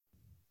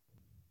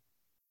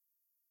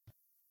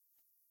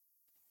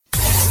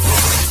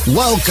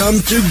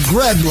Welcome to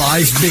Grab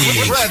Life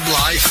Big. Grab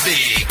Life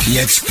Big. The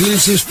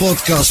exclusive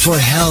podcast for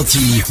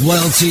healthy,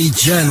 wealthy,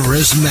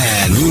 generous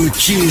men who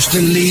choose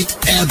to lead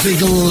epic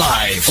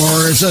life.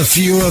 Or as a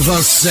few of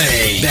us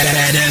say,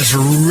 badass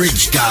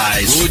rich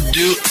guys who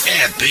do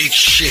epic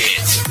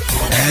shit.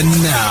 And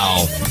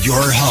now,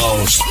 your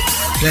host,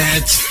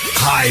 Pat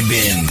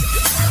Hiban.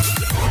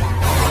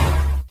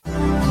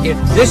 If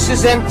this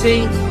is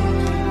empty,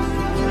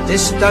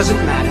 this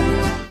doesn't matter.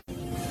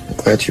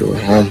 Glad you were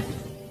home.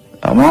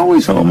 I'm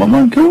always home. I'm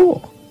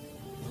uncool.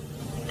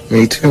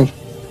 Me too.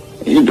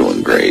 You're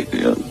doing great.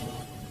 You know,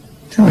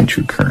 the only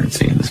true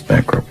currency in this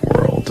bankrupt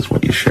world is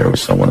what you share with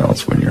someone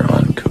else when you're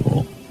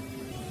uncool.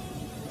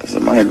 This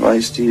is my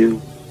advice to you.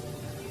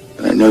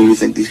 And I know you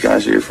think these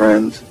guys are your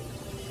friends.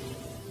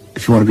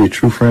 If you want to be a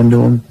true friend to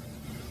them,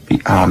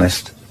 be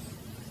honest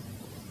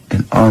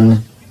and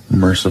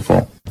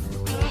unmerciful.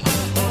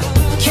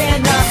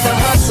 Can't knock the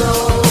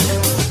hustle.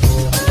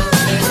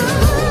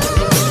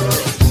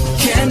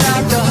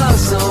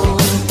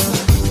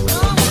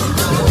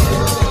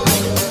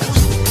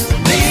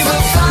 Leave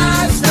a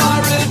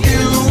 5-star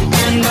review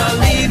and I'll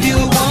leave you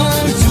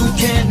one too.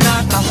 Can't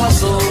knock the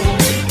hustle.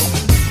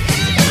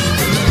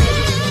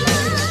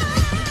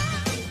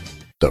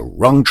 The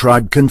wrong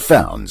tribe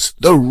confounds,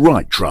 the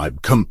right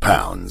tribe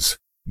compounds.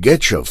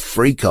 Get your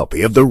free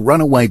copy of the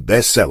runaway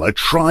bestseller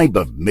Tribe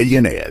of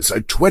Millionaires,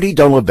 a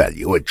 $20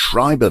 value at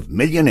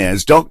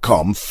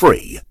tribeofmillionaires.com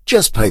free.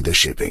 Just pay the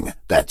shipping.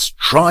 That's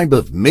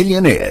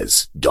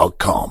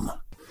tribeofmillionaires.com.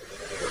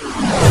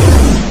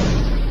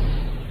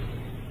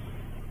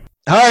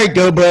 All right,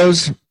 Go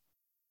Bros.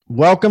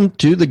 Welcome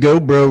to the Go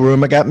Bro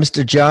Room. I got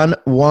Mr. John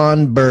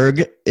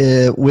Wanberg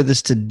with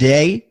us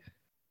today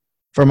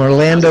from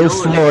Orlando,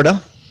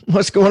 Florida.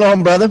 What's going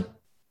on, brother?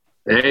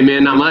 Hey,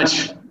 man, not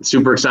much.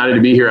 Super excited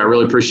to be here. I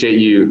really appreciate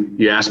you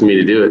asking me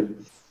to do it.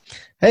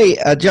 Hey,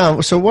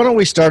 John, so why don't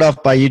we start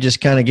off by you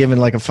just kind of giving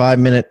like a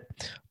 5-minute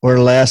or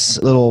less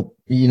little,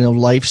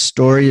 life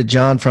story of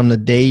John from the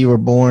day you were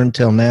born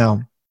till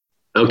now.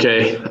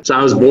 Okay. So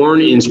I was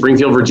born in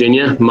Springfield,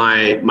 Virginia.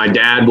 My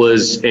dad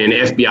was an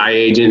FBI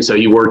agent, so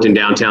he worked in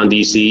downtown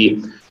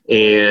D.C.,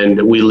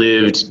 and we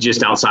lived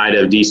just outside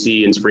of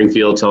D.C. in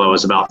Springfield till I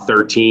was about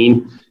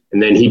 13.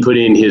 And then he put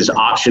in his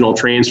optional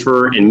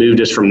transfer and moved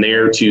us from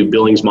there to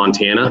Billings,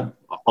 Montana,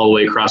 all the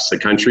way across the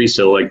country.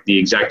 So like the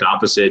exact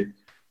opposite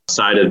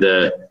side of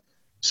the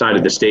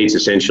states,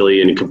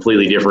 essentially, in a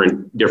completely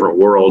different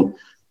world.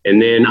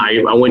 And then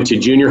I went to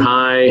junior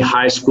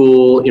high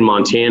school in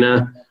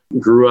Montana,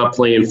 grew up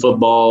playing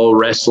football,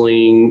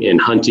 wrestling,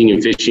 and hunting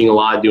and fishing a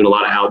lot, doing a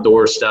lot of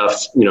outdoor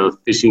stuff,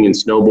 fishing and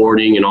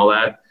snowboarding and all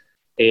that.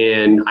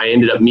 And I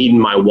ended up meeting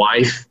my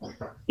wife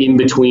in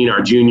between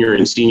our junior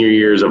and senior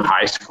years of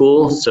high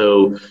school.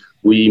 So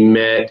we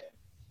met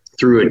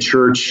through a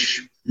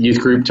church youth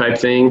group type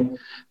thing,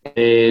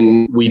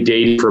 and we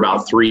dated for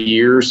about 3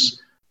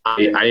 years.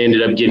 I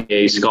ended up getting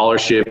a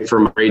scholarship for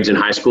my grades in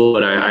high school,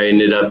 but I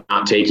ended up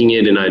not taking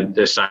it, and I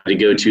decided to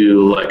go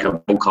to like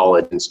a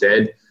college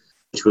instead,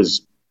 which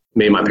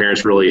made my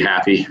parents really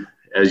happy,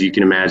 as you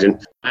can imagine.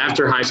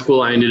 After high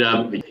school, I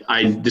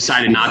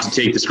decided not to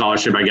take the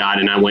scholarship I got,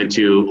 and I went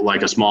to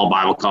like a small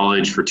Bible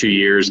college for 2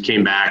 years,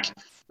 came back to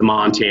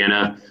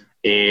Montana,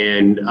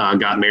 and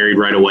got married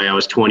right away. I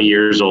was 20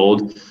 years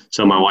old.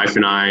 So my wife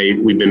and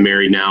we've been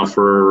married now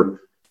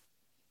for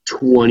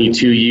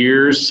 22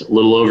 years, a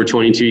little over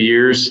 22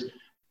 years,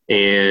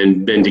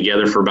 and been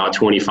together for about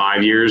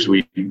 25 years.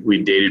 We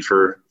dated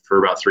for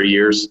about 3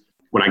 years.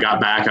 When I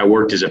got back, I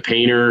worked as a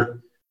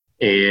painter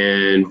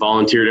and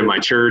volunteered at my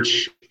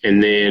church. And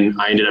then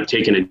I ended up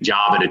taking a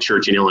job at a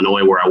church in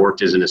Illinois where I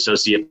worked as an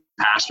associate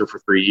pastor for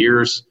 3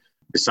 years.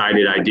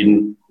 Decided I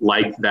didn't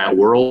like that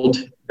world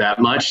that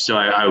much. So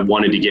I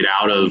wanted to get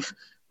out of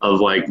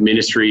like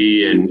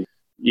ministry, and,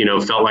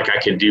 felt like I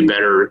could do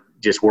better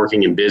just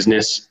working in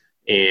business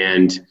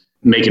and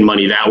making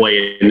money that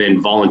way, and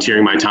then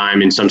volunteering my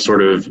time in some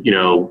sort of,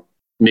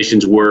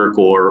 missions work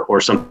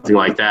or something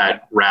like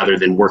that, rather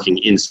than working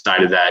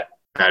inside of that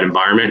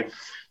environment.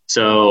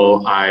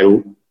 So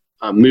I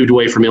moved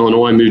away from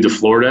Illinois, moved to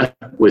Florida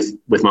with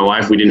my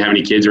wife. We didn't have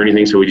any kids or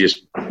anything, so we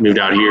just moved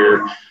out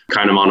here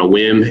kind of on a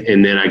whim.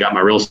 And then I got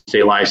my real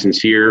estate license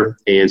here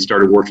and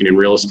started working in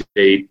real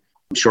estate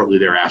shortly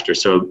thereafter.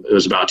 So it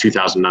was about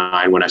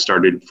 2009 when I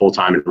started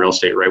full-time in real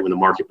estate, right when the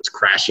market was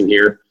crashing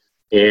here.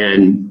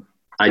 And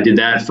I did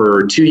that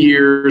for 2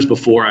 years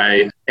before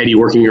Eddie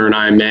Workinger and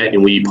I met,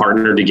 and we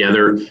partnered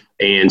together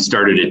and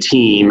started a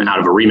team out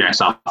of a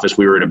RE/MAX office.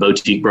 We were at a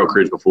boutique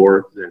brokerage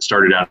before, then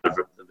started out of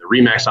the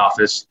RE/MAX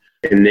office.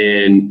 And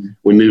then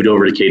we moved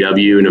over to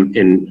KW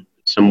in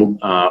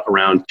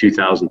around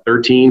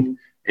 2013.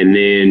 And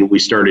then we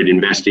started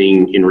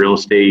investing in real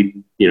estate,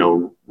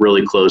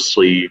 really close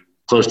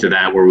to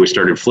that, where we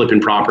started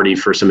flipping property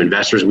for some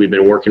investors we've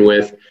been working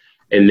with.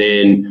 And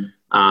then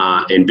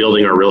and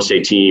building our real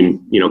estate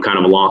team, kind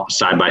of along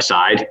side by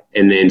side.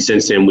 And then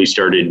since then, we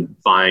started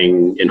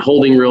buying and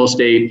holding real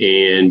estate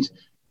and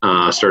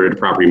started a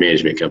property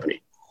management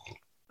company.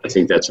 I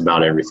think that's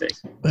about everything.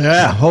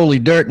 Yeah, holy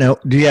dirt. Now,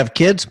 do you have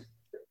kids?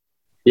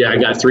 Yeah, I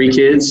got 3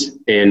 kids,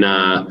 and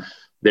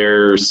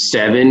they're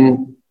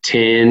 7,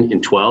 10,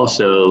 and 12.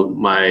 So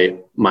my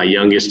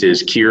youngest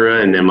is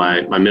Kira, and then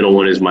my middle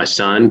one is my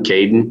son,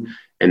 Caden,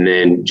 and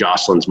then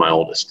Jocelyn's my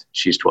oldest.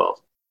 She's 12.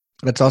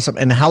 That's awesome.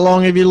 And how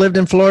long have you lived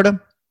in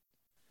Florida?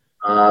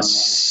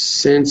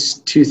 Since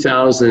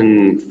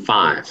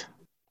 2005.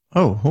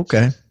 Oh,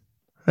 okay.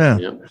 Yeah.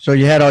 Yep. So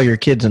you had all your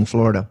kids in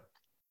Florida.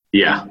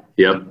 Yeah.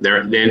 Yep.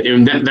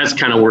 That's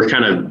kind of, we're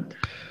kind of,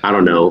 I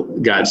don't know,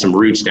 got some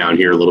roots down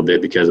here a little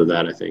bit because of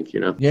that, I think,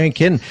 You ain't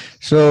kidding.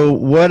 So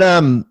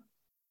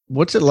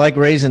what's it like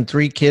raising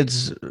 3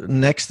 kids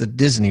next to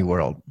Disney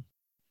World?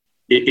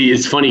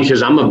 It's funny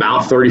because I'm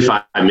about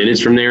 35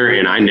 minutes from there,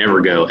 and I never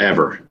go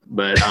ever.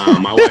 But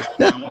my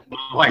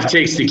wife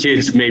takes the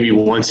kids maybe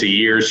once a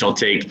year. She'll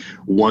take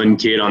one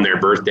kid on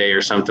their birthday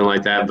or something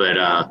like that. But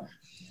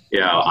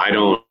yeah, I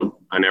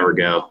never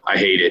go. I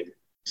hate it.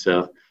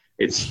 So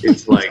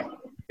it's like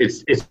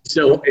it's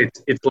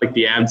like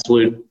the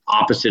absolute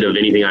opposite of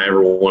anything I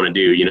ever want to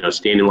do.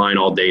 Stand in line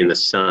all day in the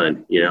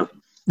sun.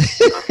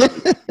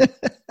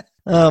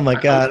 Oh my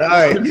God! All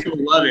right, I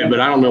love it,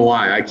 but I don't know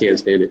why I can't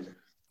stand it.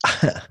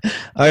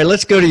 All right,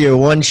 let's go to your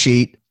one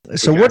sheet.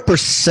 So what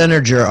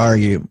percentager are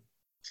you?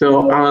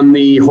 So on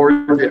the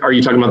are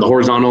you talking about the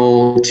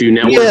horizontal to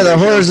net worth? Yeah, the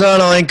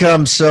horizontal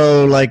income.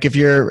 So like if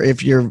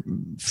your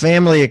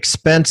family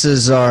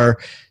expenses are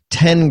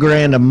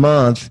 $10,000 a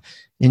month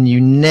and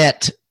you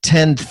net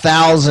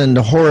 10,000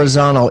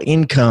 horizontal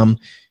income,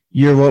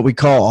 you're what we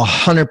call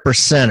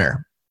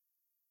 100%er.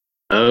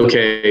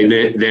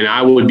 Okay, then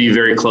I would be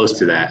very close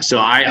to that. So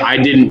I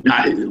didn't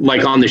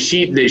like on the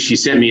sheet that she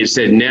sent me. It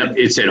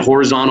said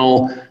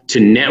horizontal to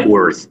net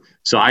worth.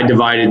 So I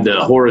divided the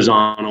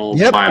horizontal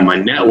by my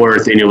net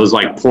worth, and it was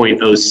like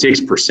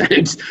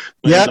 0.06%.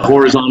 Yeah, the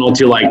horizontal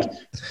to like,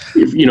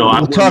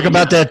 we'll talk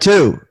about that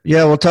too.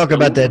 Yeah, we'll talk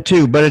about that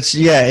too. But it's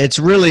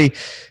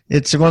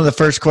one of the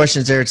first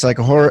questions there. It's like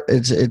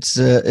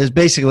it's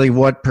basically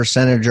what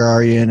percentage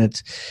are you? And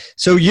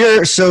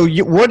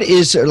what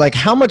is like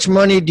how much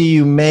money do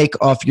you make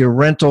off your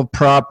rental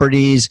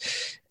properties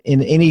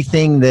in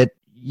anything that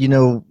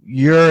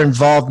you're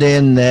involved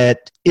in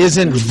that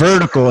isn't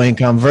vertical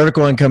income?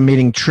 Vertical income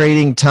meaning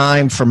trading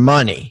time for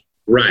money.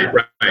 Right.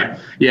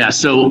 Yeah.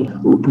 So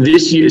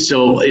this year, it's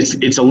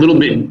a little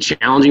bit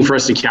challenging for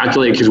us to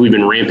calculate because we've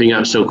been ramping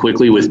up so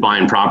quickly with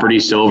buying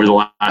properties. So over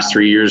the last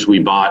 3 years, we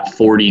bought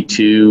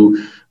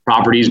 42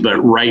 properties, but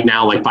right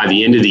now, like by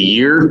the end of the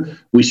year,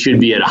 we should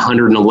be at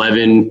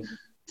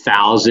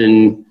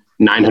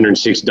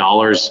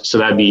 $111,906. So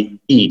that'd be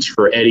each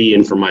for Eddie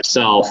and for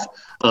myself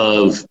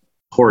of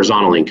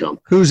horizontal income.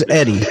 Who's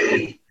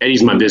Eddie?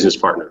 Eddie's my business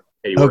partner.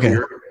 Eddie okay.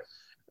 Workinger.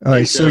 All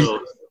right.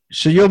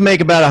 So you'll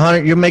make about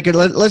 100. You'll make it.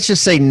 Let's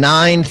just say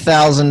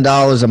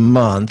 $9,000 a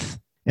month.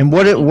 And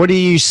what do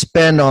you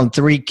spend on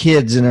 3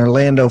 kids in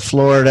Orlando,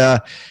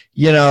 Florida?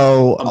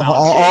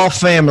 All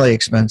family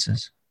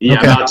expenses. Yeah,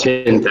 okay. About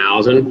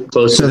 10,000.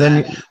 Close. So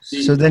then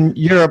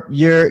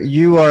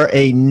you are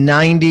a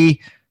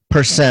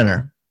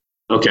 90%er.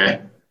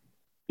 Okay.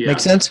 Yeah. Make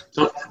sense?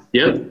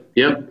 Yep.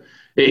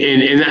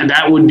 And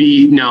that would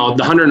be now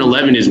the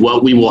 111 is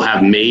what we will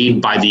have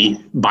made by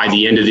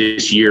the end of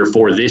this year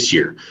for this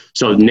year.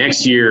 So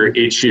next year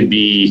it should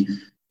be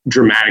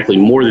dramatically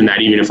more than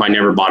that, even if I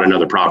never bought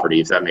another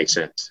property, if that makes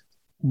sense.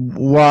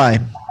 Why?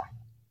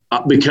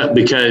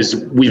 Because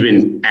we've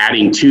been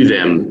adding to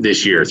them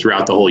this year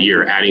throughout the whole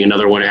year, adding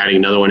another one,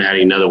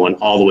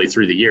 all the way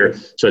through the year.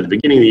 So at the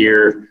beginning of the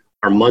year,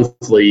 our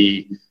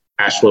monthly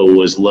cash flow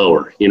was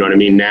lower. You know what I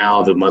mean?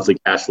 Now the monthly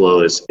cash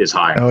flow is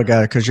higher. Oh,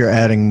 got it. Because you're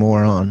adding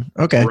more on.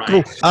 Okay, right.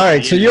 Cool. All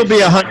right. So you'll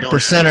be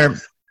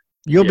 100%er.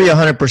 You'll be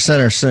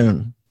 100%er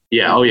soon.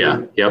 Yeah. Oh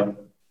yeah. Yep.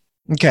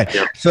 Okay.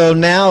 Yep. So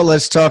now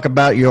let's talk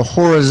about your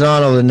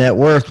horizontal net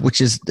worth,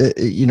 which is,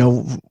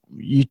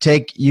 you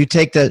take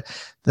the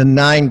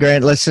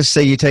 $9,000. Let's just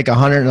say you take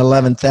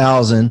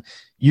 111,000.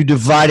 You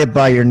divide it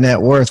by your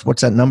net worth.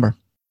 What's that number?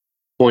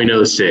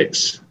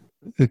 0.06.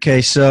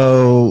 Okay,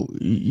 so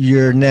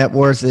your net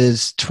worth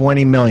is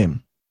 $20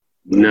 million.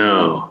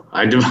 No,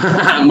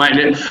 my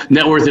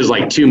net worth is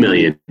like $2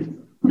 million.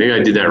 Maybe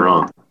I did that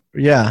wrong.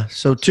 Yeah,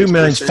 so $2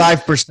 million is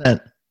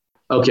 5%.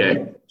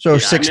 Okay. So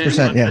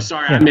 6%. Yeah.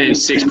 Sorry, I meant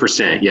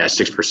 6%. Yeah,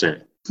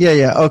 6%.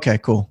 Yeah. Okay,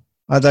 cool.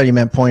 I thought you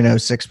meant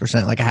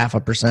 0.06%, like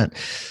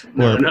 0.5%.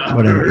 No,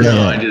 whatever.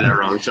 No, I did that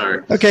wrong.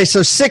 Sorry. Okay,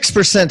 so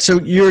 6%. So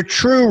your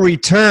true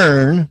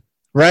return,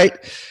 right?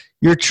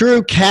 Your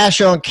true cash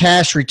on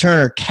cash return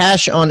or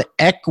cash on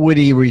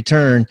equity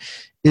return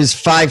is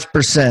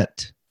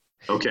 5%.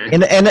 Okay.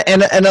 And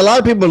a lot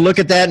of people look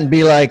at that and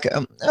be like,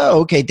 oh,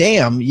 okay,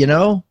 damn,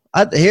 here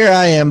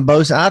I am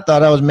boasting. I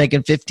thought I was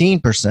making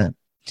 15%.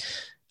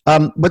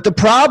 But the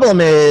problem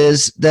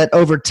is that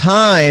over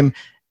time,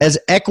 as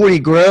equity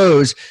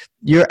grows,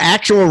 your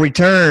actual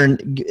return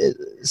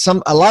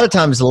a lot of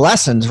times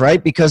lessens,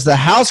 right? Because the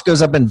house goes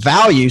up in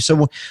value.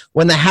 So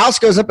when the house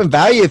goes up in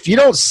value, if you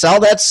don't sell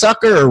that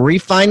sucker or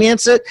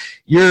refinance it,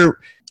 your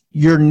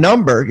your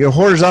number, your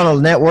horizontal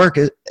net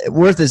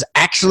worth is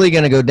actually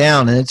going to go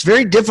down. And it's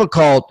very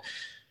difficult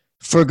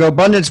for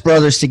GoBundance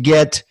Brothers to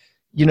get,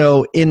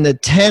 in the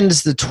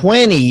 10s, the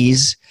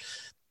 20s,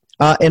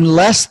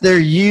 unless they're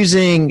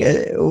using,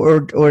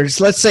 or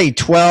let's say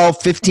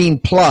 12, 15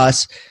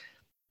 plus,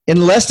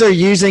 unless they're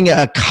using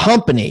a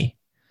company.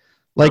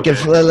 Like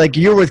if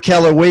you're with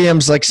Keller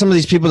Williams, like some of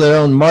these people that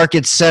own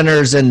market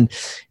centers and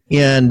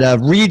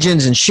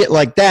regions and shit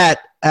like that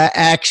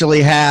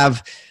actually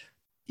have,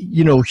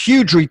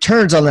 huge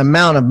returns on the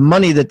amount of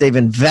money that they've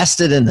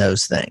invested in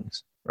those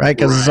things, right?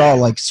 Because it's all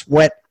like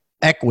sweat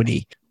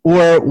equity,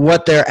 or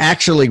what they're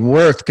actually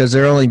worth because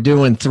they're only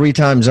doing 3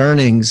 times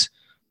earnings,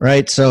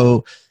 right?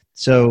 So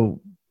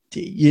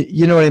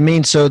you know what I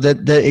mean? So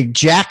that it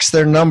jacks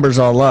their numbers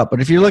all up.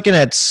 But if you're looking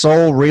at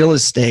sole real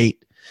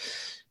estate,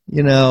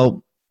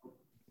 that's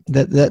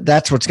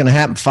what's going to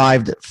happen.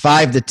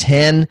 5 to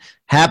 10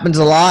 happens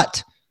a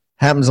lot.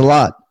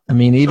 I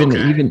mean,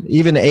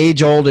 even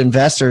age-old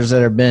investors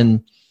that have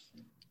been,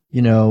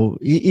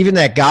 even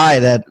that guy,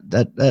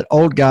 that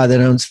old guy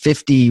that owns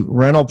 50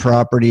 rental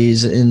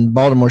properties in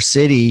Baltimore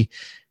City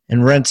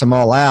and rents them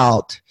all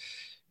out,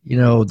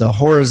 the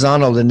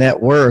horizontal to net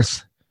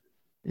worth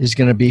is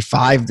going to be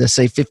 5 to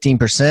say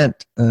 15%,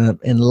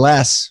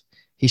 unless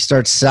he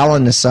starts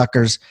selling the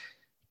suckers,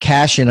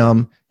 cashing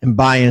them, and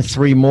buying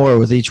 3 more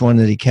with each one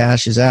that he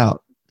cashes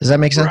out. Does that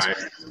make sense? Right.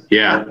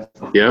 Yeah.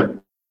 Yep.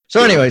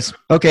 So anyways,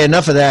 okay,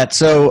 enough of that.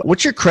 So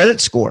what's your credit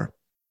score?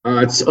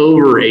 It's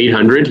over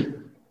 800, a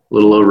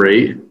little over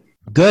 8.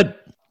 Good.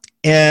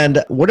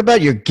 And what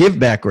about your give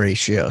back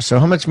ratio? So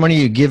how much money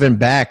are you giving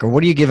back, or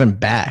what are you giving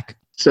back?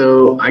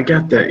 So I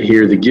got that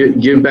here. The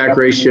give back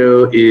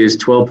ratio is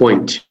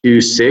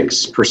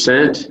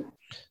 12.26%.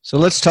 So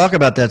let's talk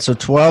about that. So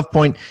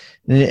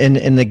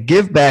and the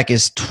give back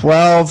is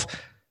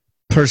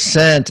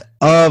 12%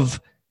 of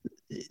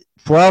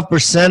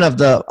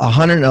the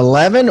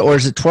 111, or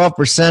is it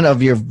 12%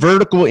 of your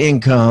vertical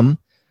income,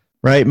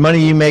 right?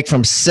 Money you make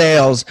from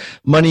sales,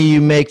 money you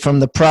make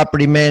from the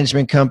property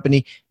management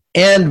company,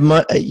 and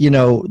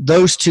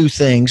those 2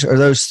 things, or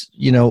those,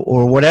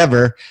 or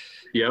whatever.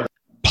 Yeah.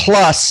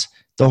 Plus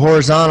the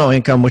horizontal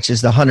income, which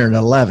is the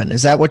 111.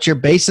 Is that what you're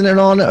basing it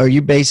on? Or are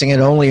you basing it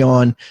only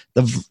on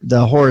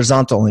the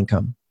horizontal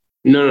income?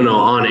 No,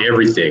 on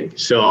everything.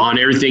 So on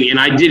everything. And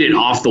I did it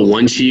off the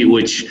one sheet,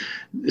 which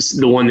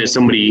the one that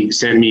somebody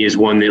sent me is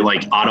one that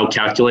like auto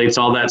calculates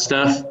all that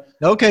stuff.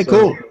 Okay,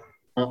 cool.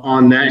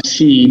 On that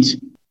sheet.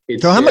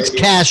 So how much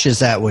cash is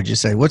that, would you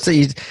say? What's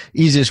the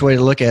easiest way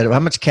to look at it? How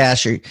much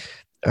cash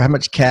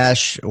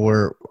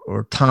or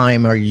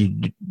time are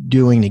you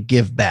doing to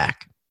give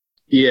back?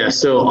 Yeah,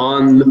 so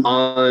on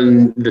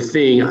the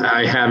thing,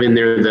 I have in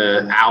there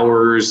the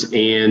hours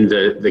and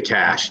the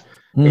cash.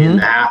 Mm-hmm.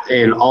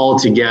 And all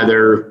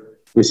together,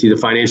 we see the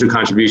financial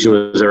contribution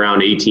was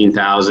around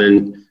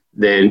 18,000.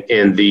 Then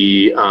and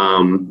the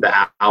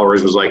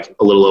hours was like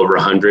a little over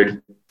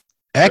 100.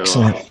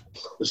 Excellent.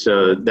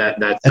 So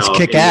that's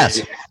kick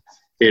ass.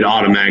 It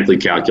automatically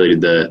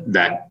calculated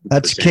that.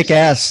 That's kick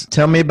ass.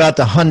 Tell me about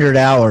the 100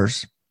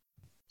 hours.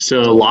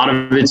 So a lot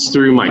of it's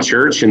through my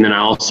church, and then I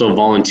also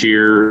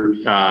volunteer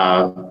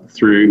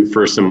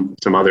for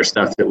some other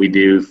stuff that we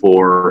do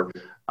for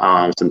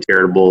some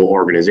charitable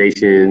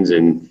organizations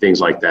and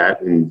things like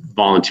that, and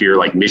volunteer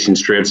like mission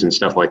trips and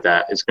stuff like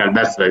that.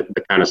 That's the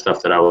kind of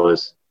stuff that I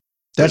was.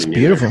 That's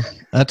beautiful.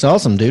 That's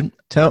awesome, dude.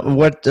 Tell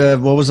what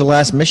was the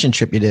last mission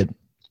trip you did?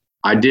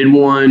 I did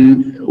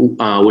one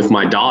with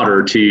my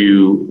daughter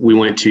we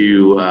went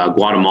to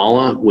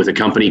Guatemala with a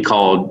company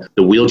called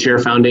the Wheelchair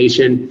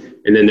Foundation.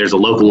 And then there's a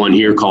local one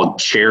here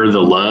called Share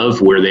the Love,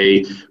 where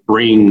they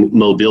bring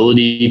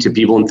mobility to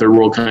people in third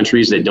world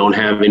countries that don't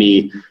have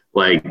any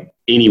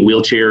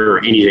wheelchair or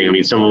anything. I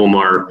mean, some of them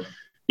are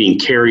being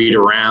carried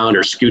around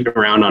or scooting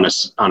around on a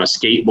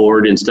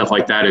skateboard and stuff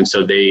like that. And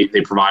so they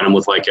provide them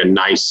with like a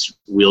nice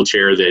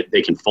wheelchair that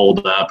they can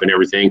fold up and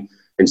everything.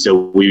 And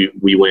so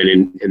we went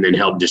in and then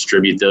helped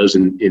distribute those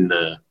in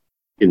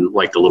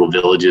like the little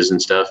villages and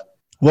stuff.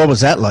 What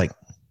was that like?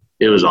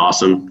 It was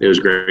awesome. It was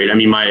great. I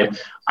mean, I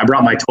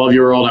brought my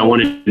 12-year-old. I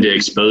wanted to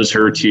expose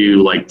her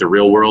to like the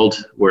real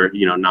world, where,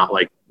 not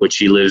like what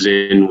she lives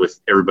in with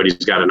everybody's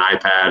got an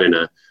iPad and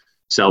a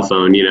cell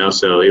phone,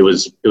 So it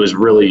was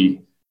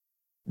really,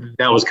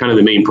 that was kind of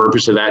the main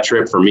purpose of that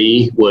trip for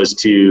me, was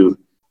to,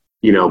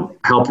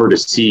 help her to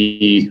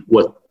see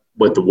what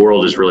the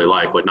world is really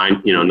like, what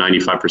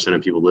 95%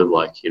 of people live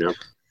like,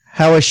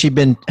 How has she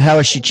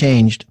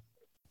changed?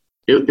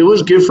 It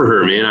was good for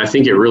her, man. I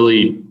think it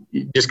really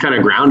just kind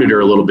of grounded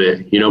her a little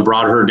bit,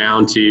 brought her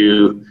down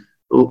to,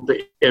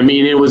 I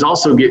mean, it was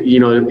also good,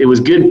 it was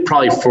good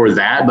probably for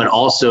that, but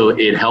also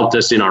it helped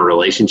us in our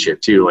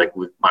relationship too. Like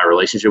with my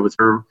relationship with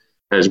her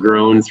has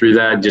grown through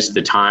that, just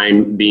the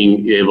time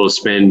being able to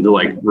spend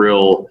like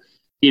real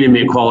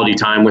intimate quality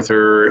time with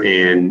her.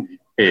 And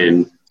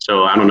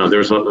so I don't know,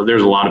 there's a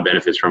lot of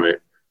benefits from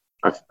it.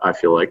 I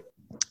feel like.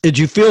 Did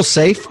you feel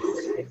safe?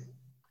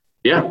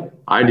 Yeah,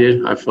 I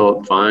did. I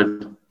felt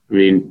fine. I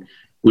mean,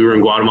 we were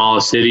in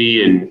Guatemala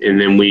City, and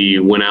then we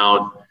went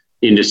out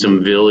into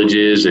some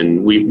villages,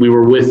 and we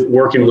were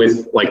working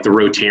with like the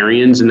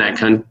Rotarians in that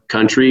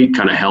country,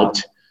 kind of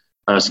helped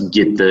us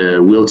get the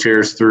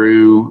wheelchairs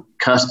through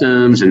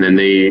customs, and then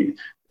they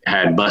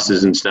had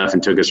buses and stuff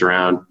and took us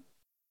around.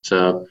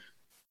 So,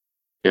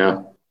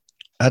 yeah.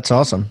 That's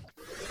awesome.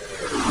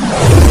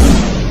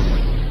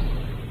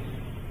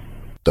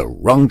 The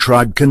wrong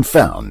tribe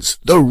confounds,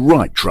 the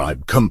right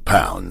tribe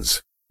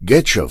compounds.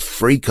 Get your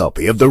free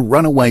copy of the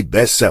runaway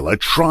bestseller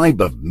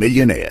Tribe of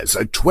Millionaires,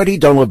 a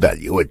 $20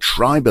 value at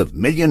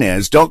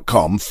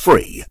tribeofmillionaires.com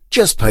free.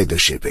 Just pay the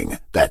shipping.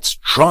 That's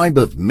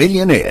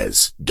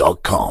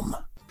tribeofmillionaires.com.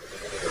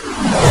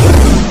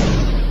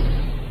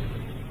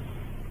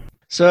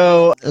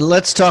 So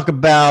let's talk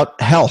about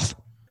health.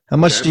 How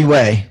much do you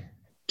weigh?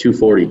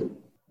 240.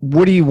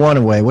 What do you want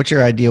to weigh? What's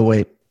your ideal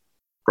weight?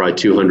 Probably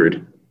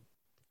 200.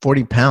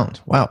 40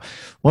 pounds. Wow.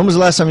 When was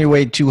the last time you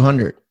weighed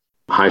 200?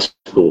 High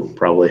school,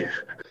 probably.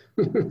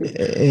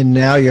 And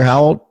now you're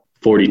how old?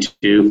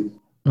 42.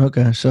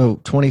 Okay,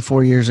 so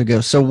 24 years ago.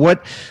 So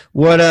what's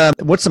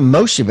the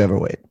most you've ever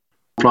weighed?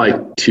 Probably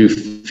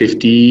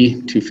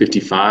 250,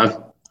 255.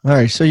 All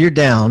right, so you're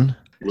down.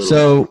 A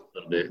little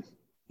bit.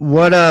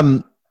 What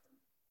do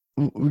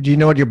you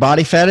know what your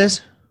body fat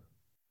is?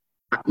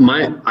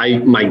 My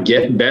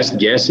best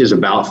guess is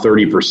about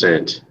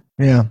 30%.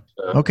 Yeah.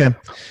 Okay.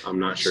 I'm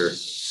not sure.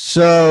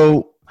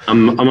 So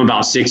I'm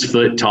about 6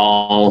 foot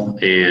tall,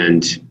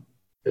 and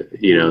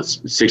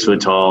 6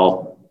 foot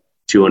tall,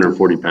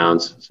 240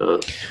 pounds. So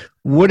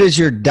what is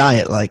your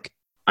diet like?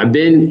 I've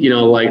been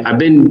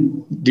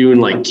doing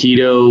like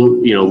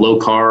keto, low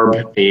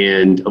carb,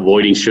 and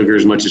avoiding sugar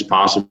as much as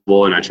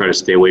possible. And I try to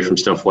stay away from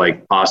stuff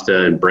like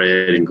pasta and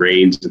bread and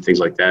grains and things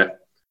like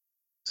that.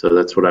 So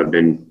that's what I've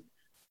been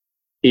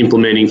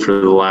implementing for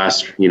the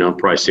last,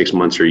 probably 6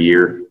 months or a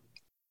year.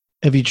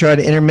 Have you tried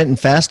intermittent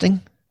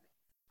fasting?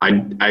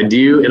 I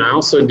do. And I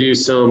also do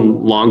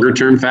some longer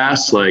term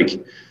fasts, like,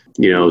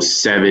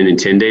 7 and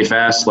 10 day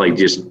fasts, like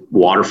just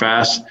water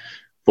fasts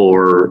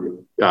for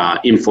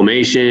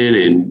inflammation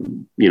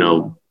and,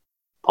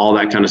 all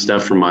that kind of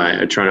stuff for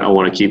I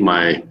want to keep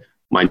my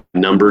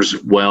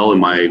numbers well and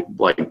my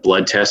like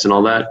blood tests and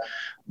all that.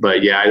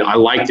 But yeah, I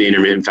like the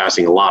intermittent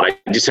fasting a lot. I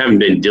just haven't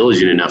been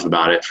diligent enough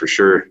about it for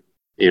sure.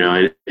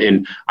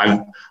 And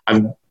I've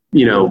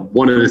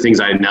one of the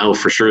things I know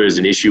for sure is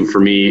an issue for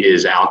me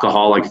is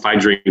alcohol. Like if I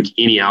drink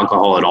any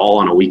alcohol at all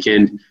on a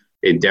weekend,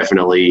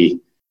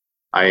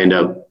 I end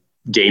up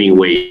gaining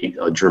weight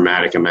a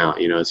dramatic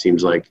amount. It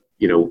seems like,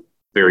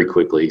 very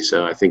quickly.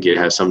 So I think it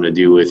has something to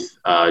do with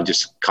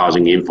just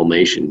causing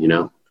inflammation,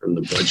 from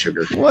the blood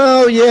sugar.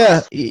 Well,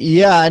 yeah.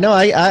 I know.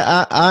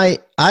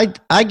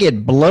 I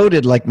get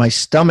bloated, like my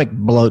stomach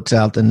bloats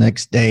out the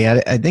next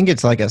day. I think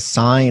it's like a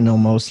sign,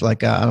 almost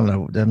like I don't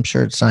know. I'm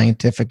sure it's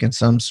scientific in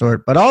some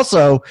sort. But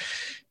also,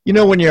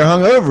 when you're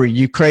hungover,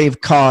 you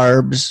crave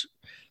carbs,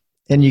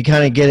 and you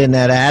kind of get in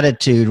that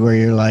attitude where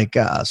you're like,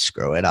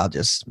 screw it. I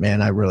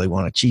really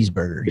want a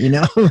cheeseburger. You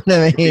know what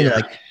I mean? Yeah.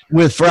 Like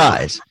with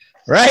fries.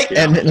 Right.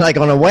 Yeah. And like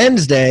on a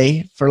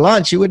Wednesday for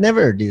lunch, you would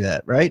never do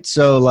that. Right.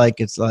 So like,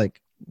 it's like,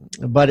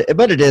 but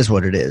it is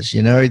what it is,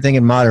 everything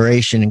in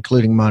moderation,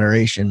 including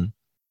moderation.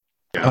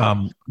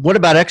 Yeah. What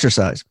about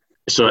exercise?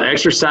 So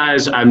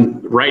exercise,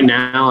 I'm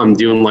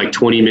doing like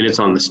 20 minutes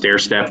on the stair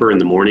stepper in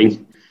the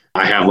morning.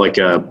 I have like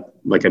a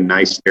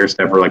nice stair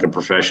stepper, like a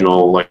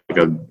professional, like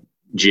a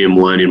gym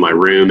one in my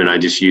room. And I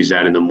just use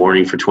that in the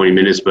morning for 20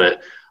 minutes,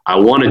 but I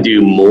want to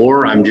do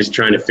more. I'm just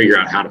trying to figure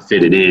out how to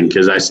fit it in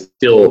because I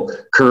still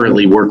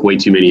currently work way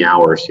too many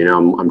hours.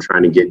 I'm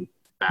trying to get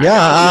back.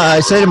 Yeah, I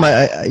say to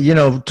my,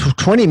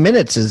 20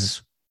 minutes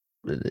is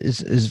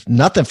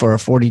nothing for a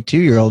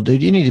 42-year-old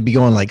dude. You need to be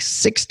going like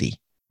 60.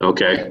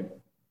 Okay.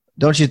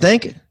 Don't you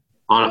think?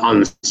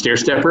 On the stair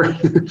stepper?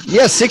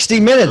 Yeah, 60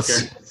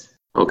 minutes.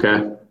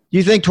 Okay.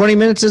 You think 20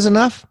 minutes is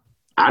enough?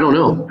 I don't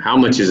know. How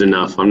much is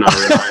enough? I'm not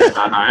really,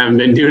 I haven't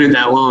been doing it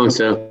that long,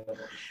 so.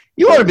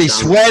 You want to be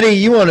sweaty.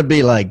 You want to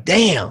be like,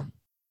 damn.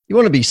 You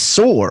want to be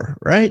sore,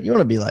 right? You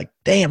want to be like,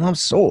 damn, I'm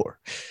sore.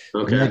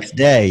 Okay. The next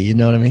day, you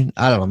know what I mean?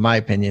 I don't know, my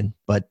opinion,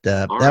 but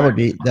would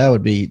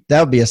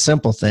be a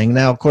simple thing.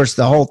 Now, of course,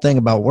 the whole thing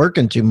about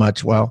working too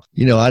much,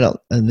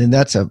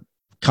 that's a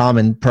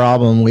common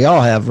problem we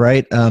all have,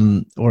 right?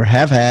 Or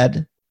have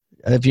had.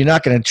 If you're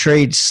not going to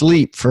trade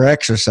sleep for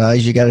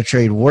exercise, you got to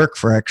trade work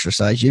for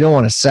exercise. You don't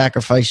want to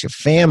sacrifice your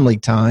family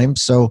time,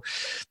 so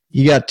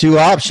you got two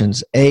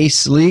options: A,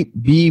 sleep;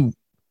 B,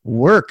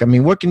 work. I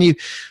mean, what can you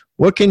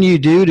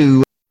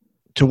do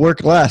to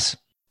work less?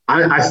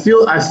 I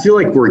feel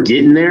like we're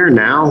getting there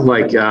now.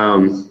 Like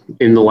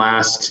in the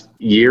last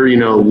year,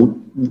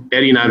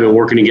 Eddie and I have been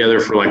working together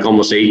for like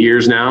almost 8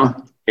 years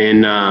now,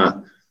 and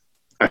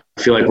I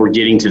feel like we're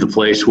getting to the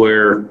place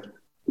where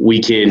we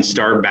can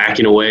start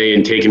backing away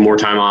and taking more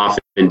time off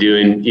and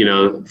doing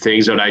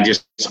things that I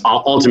just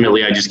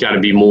got to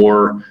be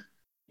more.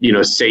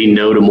 Say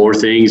no to more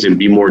things and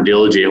be more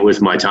diligent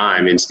with my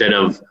time instead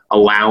of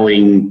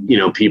allowing,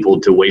 people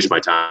to waste my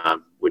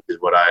time, which is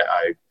what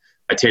I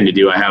tend to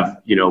do. I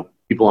have,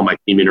 people on my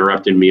team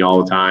interrupting me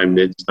all the time,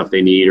 that stuff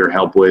they need or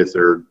help with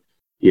or,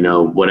 you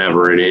know,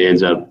 whatever.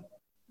 And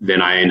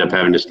then I end up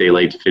having to stay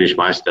late to finish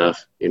my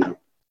stuff, you know?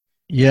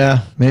 Yeah.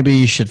 Maybe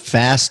you should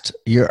fast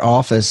your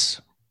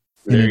office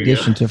in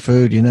addition to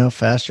food, you know,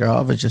 fast your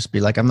office. Just be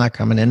like, I'm not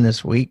coming in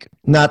this week.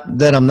 Not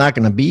that I'm not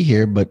going to be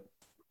here, but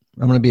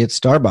I'm going to be at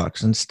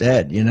Starbucks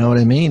instead. You know what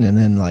I mean? And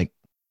then like,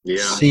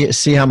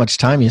 see how much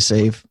time you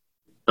save.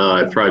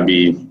 It'd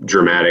probably be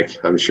dramatic.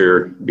 I'm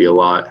sure it'd be a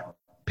lot.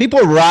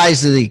 People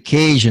rise to the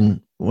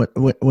occasion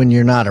when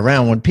you're not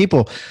around.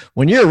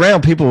 When you're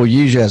around, people will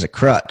use you as a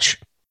crutch.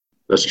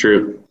 That's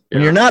true. Yeah.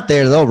 When you're not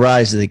there, they'll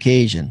rise to the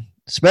occasion,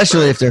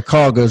 especially if their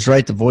call goes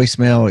right to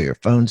voicemail or your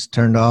phone's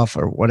turned off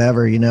or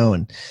whatever, you know.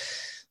 And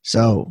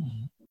so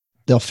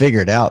they'll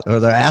figure it out, or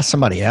they'll ask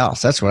somebody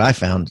else. That's what I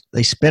found.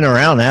 They spin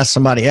around and ask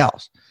somebody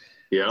else.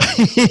 Yeah.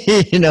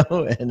 You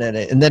know, and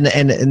then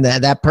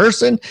that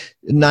person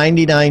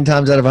 99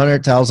 times out of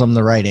 100 tells them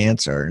the right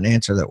answer, an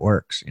answer that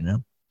works, you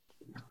know?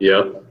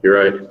 Yeah, you're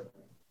right.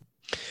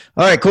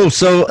 All right, cool.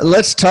 So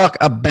let's talk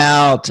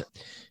about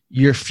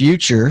your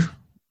future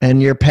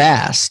and your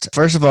past.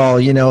 First of all,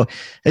 you know,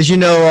 as you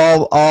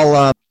know,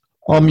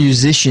 all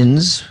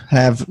musicians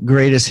have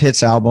greatest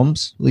hits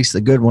albums, at least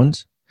the good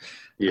ones.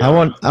 Yeah.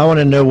 I want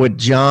to know what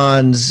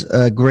John's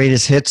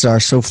greatest hits are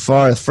so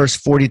far, the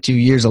first 42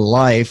 years of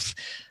life.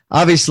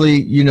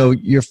 Obviously, you know,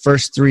 your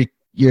three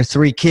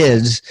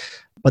kids,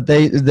 but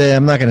they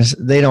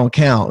don't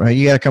count, right?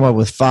 You got to come up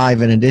with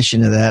 5 in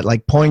addition to that,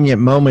 like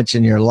poignant moments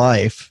in your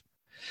life.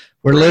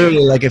 Where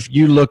literally, like, if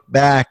you look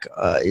back,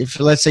 if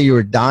let's say you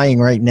were dying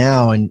right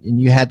now and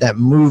you had that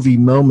movie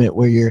moment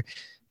where you're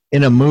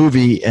in a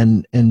movie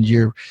and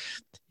you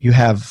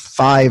have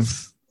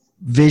 5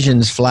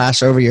 visions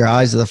flash over your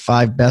eyes of the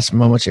 5 best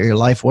moments of your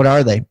life, what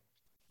are they?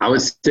 I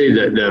would say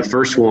that the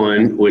first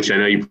one, which I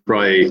know you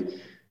probably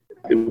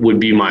would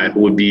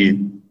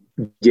be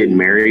getting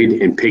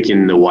married and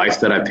picking the wife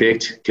that I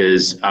picked,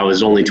 because I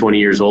was only 20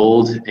 years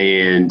old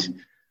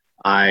and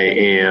I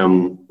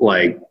am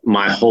like,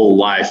 my whole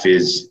life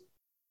is,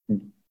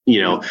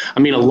 you know, I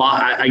mean, a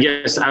lot, I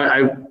guess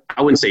I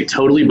wouldn't say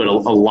totally, but a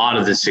lot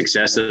of the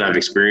success that I've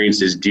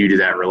experienced is due to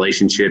that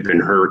relationship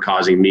and her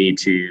causing me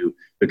to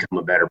become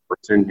a better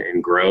person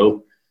and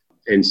grow.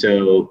 And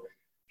so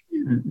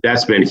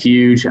that's been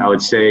huge. I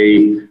would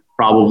say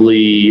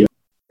probably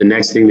the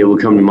next thing that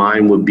would come to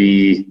mind would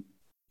be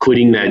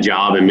quitting that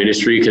job in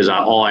ministry, because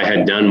all I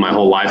had done my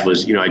whole life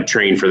was, you know, I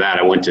trained for that.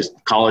 I went to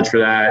college for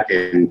that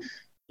and,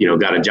 you know,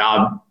 got a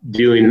job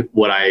doing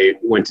what I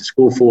went to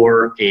school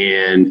for,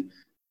 and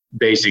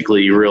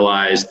basically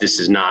realized this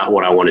is not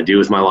what I want to do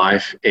with my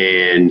life.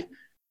 And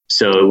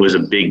so it was a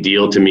big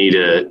deal to me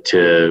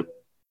to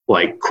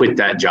like quit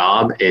that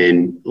job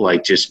and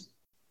like just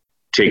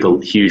take a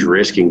huge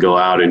risk and go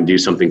out and do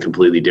something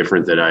completely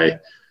different that I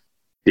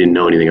didn't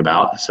know anything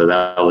about. So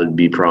that would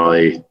be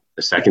probably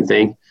the second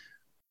thing.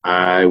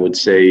 I would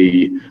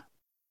say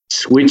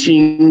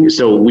switching.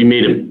 So we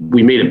made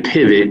a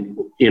pivot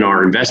in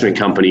our investment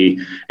company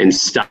and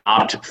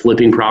stopped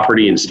flipping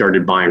property and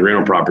started buying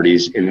rental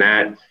properties. And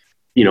that,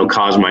 you know,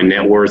 caused my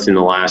net worth in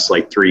the last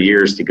like 3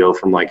 years to go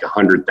from like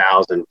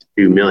 100,000 to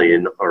 2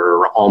 million,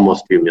 or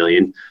almost 2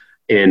 million.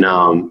 And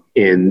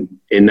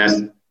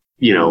that's,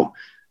 you know,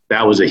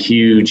 that was a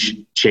huge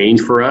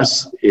change for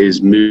us,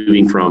 is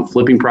moving from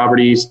flipping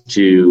properties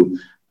to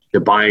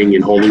buying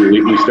and holding.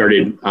 We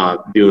started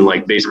doing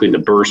like basically the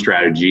BRRRR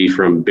strategy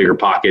from Bigger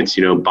Pockets,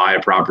 you know, buy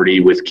a property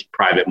with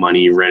private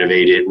money,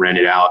 renovate it, rent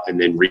it out, and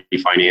then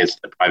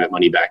refinance the private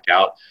money back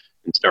out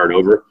and start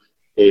over.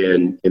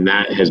 And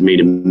that has made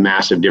a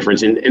massive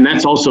difference. And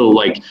that's also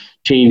like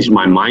changed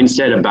my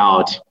mindset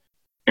about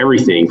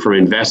everything from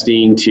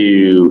investing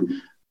to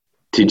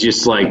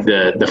just like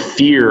the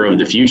fear of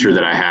the future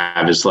that I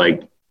have is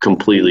like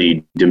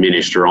completely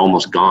diminished or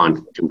almost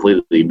gone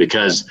completely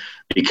because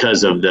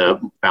of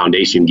the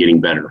foundation getting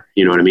better.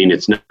 You know what I mean?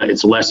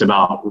 It's less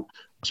about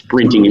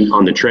sprinting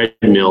on the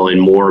treadmill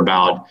and more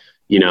about,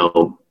 you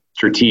know,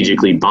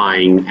 strategically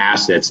buying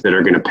assets that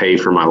are going to pay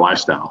for my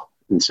lifestyle.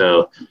 And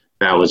so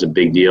that was a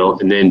big deal.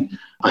 And then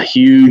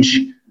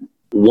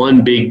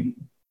one big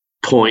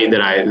point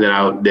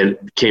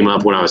that came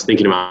up when I was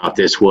thinking about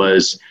this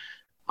was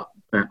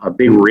a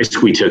big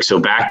risk we took. So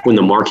back when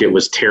the market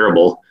was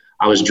terrible,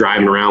 I was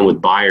driving around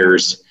with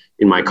buyers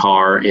in my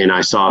car and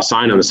I saw a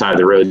sign on the side of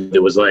the road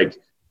that was like,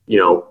 you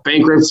know,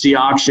 bankruptcy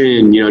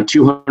auction, you know,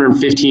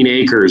 215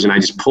 acres. And I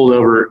just pulled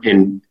over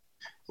and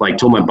like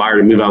told my buyer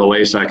to move out of the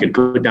way so I could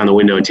put down the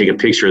window and take a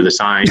picture of the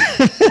sign.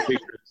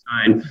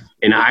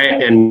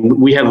 And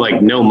we had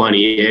like no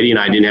money. Eddie and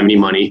I didn't have any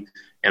money.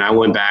 And I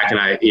went back and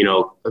I, you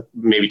know,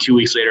 maybe 2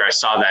 weeks later, I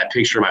saw that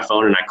picture on my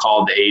phone and I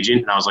called the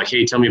agent and I was like,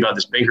 hey, tell me about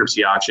this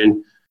bankruptcy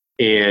auction.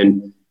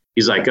 And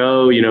he's like,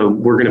 oh, you know,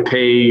 we're going to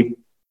pay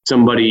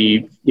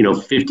somebody, you know,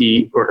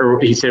 50, or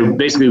he said,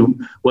 basically,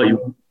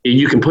 well,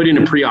 you can put in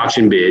a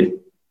pre-auction bid.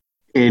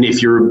 And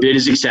if your bid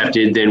is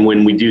accepted, then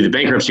when we do the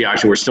bankruptcy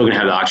auction, we're still going to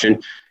have the auction.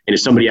 And if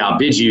somebody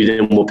outbids you,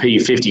 then we'll pay you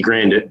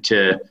 $50,000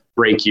 to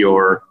break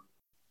your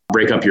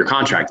break up your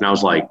contract. And I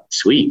was like,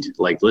 sweet,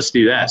 like, let's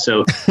do that.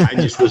 So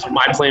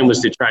my plan was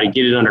to try to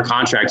get it under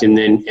contract and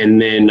then,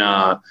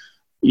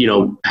 you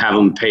know, have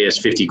them pay us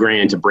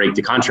 $50,000 to break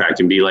the contract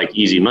and be like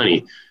easy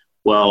money.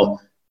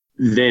 Well,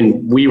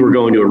 then we were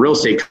going to a real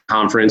estate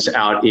conference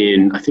out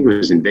in, I think it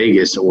was in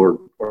Vegas or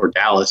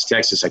Dallas,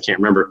 Texas. I can't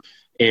remember.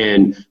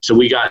 And so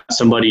we got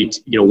somebody,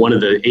 you know, one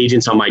of the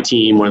agents on my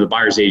team, one of the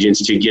buyer's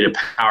agents, to get a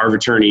power of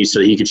attorney so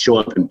that he could show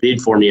up and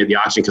bid for me at the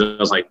auction. Because I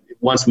was like,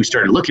 once we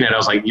started looking at it, I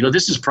was like, you know,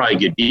 this is probably a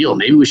good deal.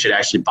 Maybe we should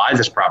actually buy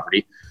this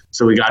property.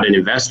 So we got an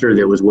investor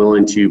that was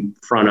willing to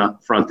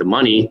front the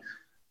money.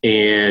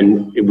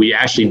 And we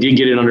actually did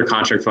get it under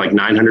contract for like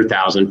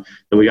 $900,000. And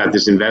we got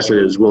this investor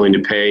that was willing to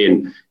pay,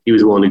 and he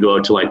was willing to go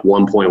up to like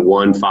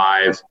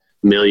 $1.15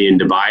 million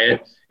to buy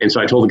it. And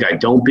so I told the guy,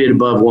 don't bid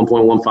above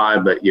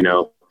 1.15, but you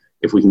know,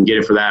 if we can get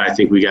it for that, I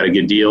think we got a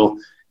good deal.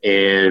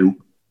 And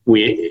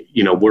we,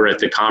 you know, we're at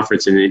the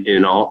conference and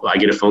I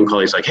get a phone call.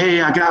 He's like,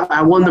 hey,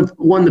 I won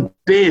the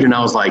bid. And I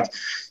was like,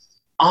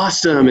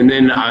 awesome. And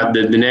then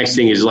the next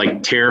thing is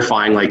like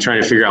terrifying, like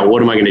trying to figure out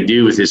what am I going to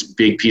do with this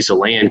big piece of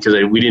land? Because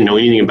we didn't know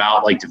anything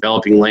about like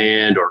developing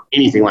land or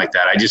anything like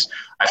that.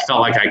 I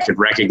felt like I could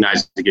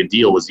recognize a good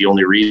deal was the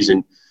only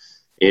reason.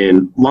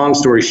 And long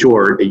story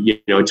short, you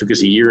know, it took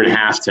us 1.5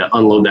 years to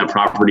unload that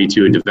property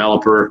to a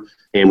developer,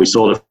 and we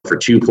sold it for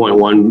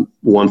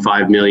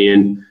 $2.115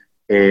 million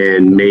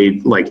and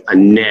made like a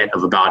net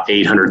of about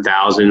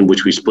 $800,000,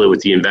 which we split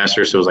with the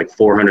investor. So it was like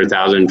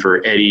 $400,000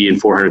 for Eddie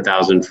and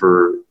 $400,000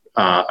 for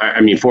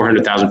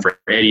 $400,000 for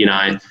Eddie and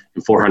I,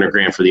 and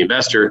 $400,000 for the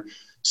investor.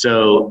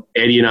 So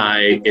Eddie and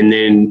I, and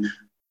then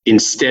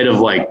instead of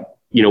like,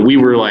 you know, we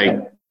were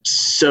like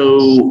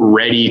so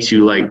ready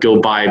to like go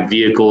buy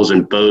vehicles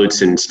and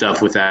boats and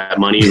stuff with that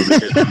money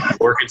because we were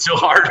working so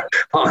hard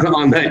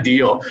on that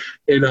deal.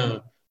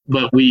 And,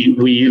 but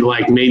we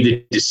like made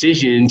the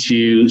decision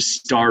to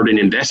start an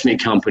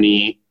investment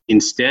company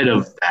instead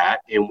of that.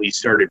 And we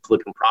started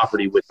flipping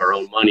property with our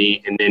own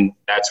money. And then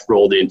that's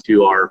rolled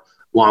into our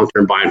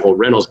long-term buy and hold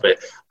rentals. But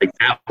like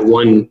that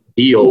one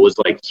deal was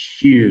like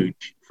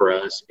huge for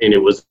us. And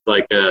it was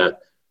like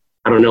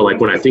I don't know, like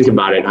when I think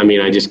about it, I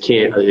mean, I just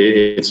can't,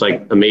 it's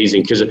like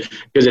amazing because at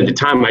the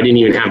time I didn't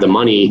even have the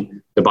money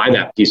to buy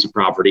that piece of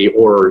property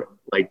or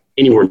like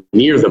anywhere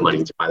near the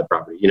money to buy the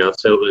property, you know?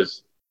 So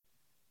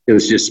it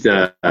was just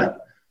a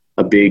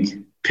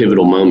big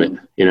pivotal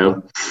moment, you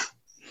know?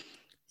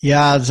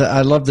 Yeah.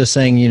 I love the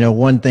saying, you know,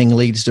 one thing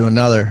leads to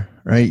another,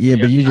 right? Yeah.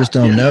 But you just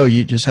don't know.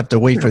 You just have to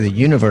wait for the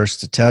universe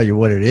to tell you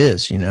what it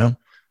is, you know?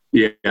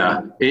 Yeah.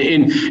 And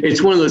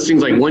it's one of those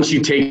things like once you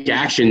take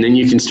action, then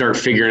you can start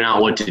figuring out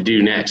what to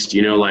do next.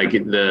 You know, like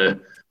the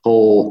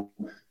whole,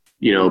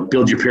 you know,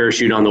 build your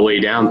parachute on the way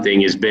down thing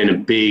has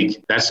been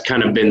that's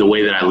kind of been the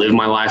way that I live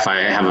my life.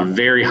 I have a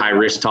very high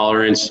risk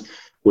tolerance,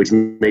 which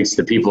makes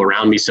the people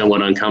around me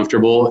somewhat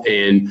uncomfortable.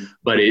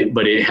 But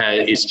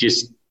it's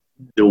just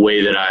the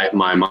way that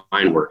my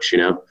mind works, you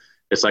know.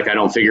 It's like I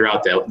don't figure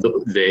out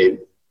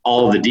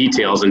all of the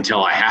details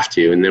until I have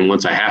to. And then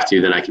once I have to,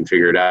 then I can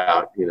figure it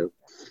out, you know.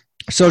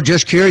 So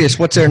just curious,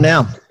 what's there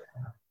now?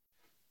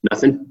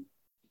 Nothing.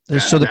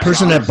 So the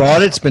person that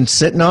bought it's been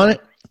sitting on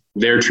it?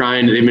 They've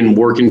been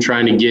working,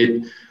 trying to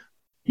get,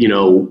 you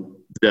know,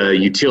 the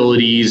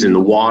utilities and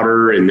the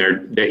water, and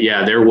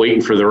they're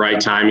waiting for the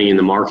right timing in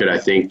the market, I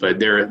think. But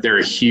they're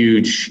a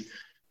huge,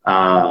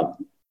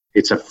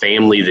 it's a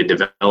family that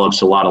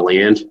develops a lot of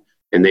land,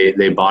 and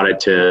they bought it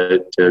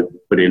to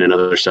put in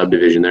another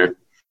subdivision there.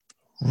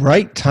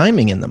 Right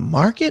timing in the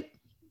market?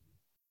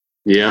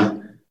 Yeah.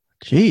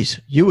 Jeez,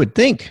 you would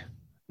think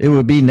it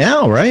would be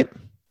now, right?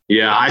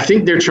 Yeah, I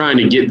think they're trying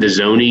to get the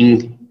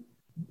zoning,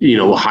 you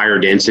know, higher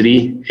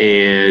density,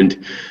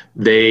 and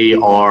they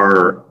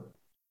are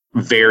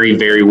very,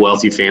 very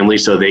wealthy family,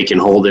 so they can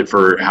hold it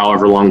for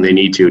however long they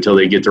need to until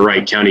they get the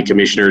right county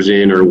commissioners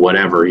in or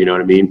whatever, you know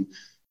what I mean,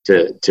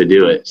 to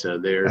do it.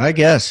 So I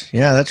guess,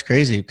 yeah, that's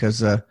crazy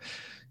because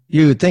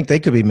you would think they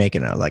could be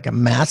making a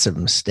massive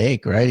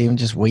mistake, right? Even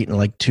just waiting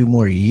like 2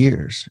 more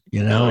years,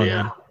 you know? Oh,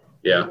 yeah.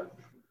 Yeah.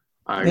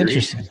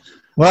 Interesting.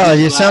 Well,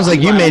 it sounds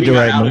like you made the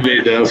right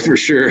move. Though, for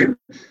sure.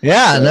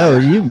 Yeah, no,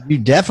 you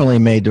definitely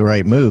made the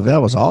right move. That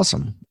was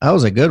awesome. That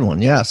was a good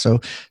one. Yeah. So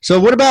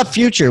what about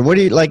future? What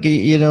do you like?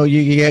 You know,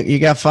 you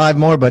got 5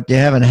 more, but they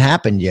haven't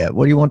happened yet.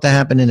 What do you want to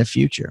happen in the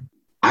future?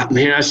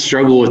 I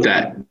struggle with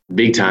that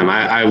big time.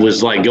 I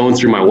was like going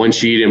through my one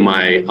sheet and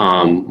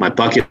my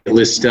bucket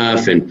list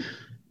stuff and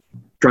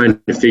trying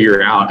to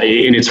figure out.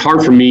 And it's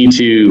hard for me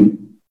to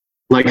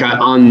like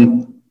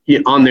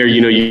on there,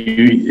 you know,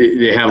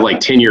 they have like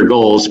 10-year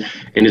goals,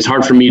 and it's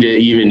hard for me to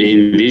even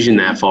envision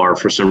that far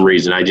for some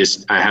reason. I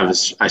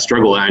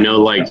struggle. I know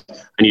like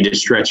I need to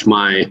stretch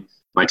my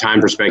time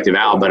perspective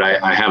out, but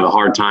I have a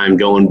hard time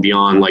going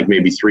beyond like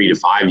maybe 3 to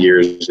 5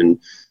 years.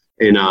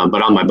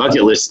 But on my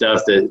bucket list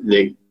stuff,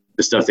 the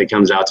stuff that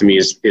comes out to me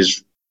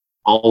is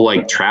all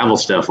like travel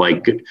stuff,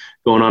 like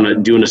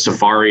doing a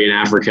safari in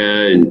Africa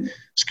and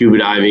scuba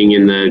diving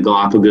in the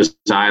Galapagos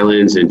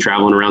Islands and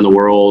traveling around the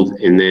world.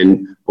 And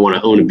then I want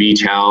to own a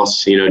beach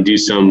house, you know, do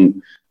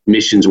some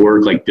missions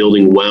work, like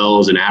building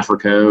wells in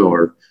Africa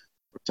or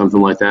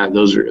something like that.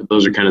 Those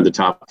are kind of the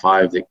top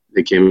 5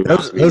 that came.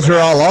 Those are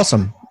all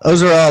awesome.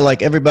 Those are all,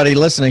 like, everybody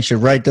listening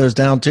should write those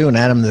down too and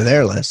add them to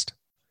their list.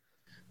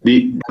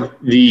 The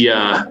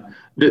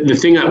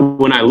thing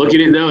when I look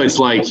at it though, it's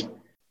like,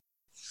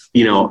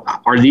 you know,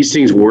 are these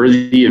things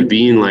worthy of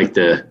being like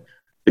the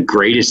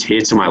greatest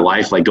hits of my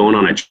life, like going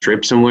on a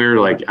trip somewhere?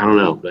 Like, I don't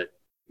know, but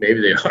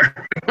maybe they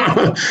are.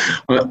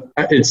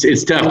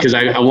 It's tough because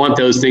I want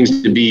those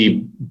things to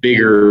be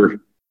bigger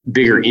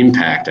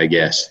impact, I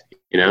guess,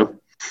 you know?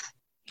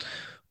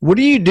 What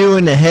are you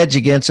doing to hedge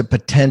against a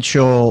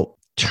potential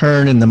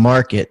turn in the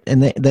market?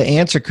 And the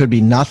answer could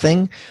be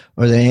nothing,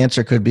 or the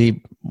answer could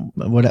be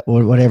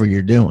whatever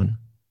you're doing.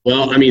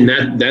 Well, I mean,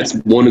 that's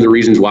one of the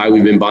reasons why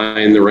we've been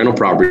buying the rental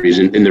properties.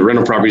 And the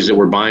rental properties that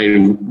we're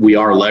buying, we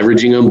are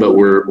leveraging them, but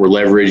we're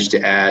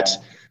leveraged at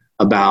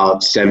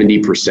about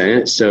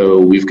 70%. So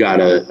we've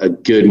got a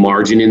good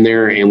margin in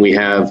there, and we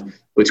have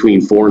between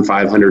 $400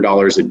 and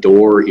 $500 a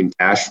door in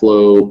cash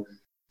flow.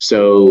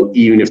 So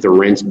even if the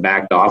rent's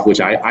backed off, which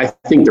I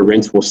think the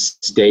rents will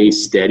stay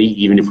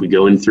steady, even if we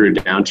go in through a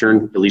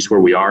downturn, at least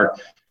where we are,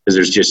 because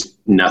there's just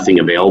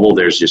nothing available.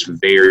 There's just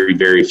very,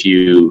 very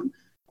few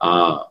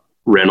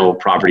rental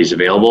properties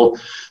available.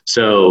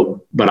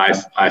 So, but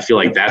I feel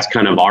like that's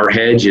kind of our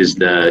hedge is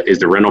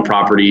the rental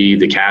property,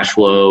 the cash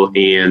flow,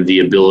 and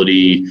the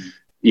ability,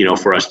 you know,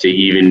 for us to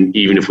even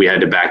if we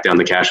had to back down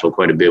the cash flow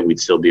quite a bit,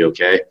 we'd still be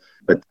okay.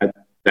 But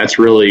that's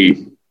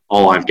really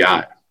all I've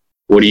got.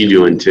 What are you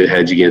doing to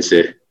hedge against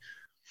it?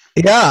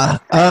 Yeah.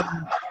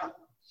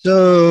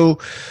 So,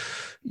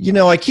 you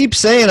know, I keep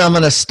saying I'm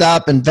going to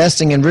stop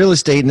investing in real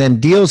estate, and then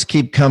deals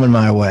keep coming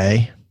my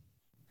way.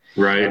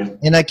 Right.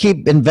 And I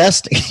keep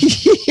investing.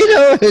 You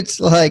know, it's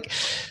like,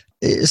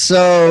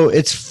 so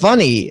it's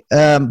funny.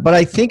 But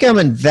I think I'm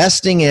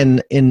investing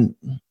in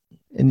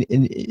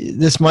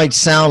this might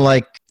sound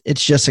like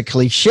it's just a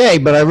cliche,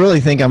 but I really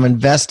think I'm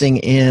investing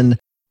in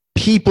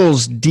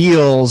people's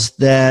deals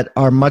that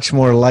are much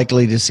more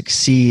likely to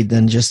succeed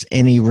than just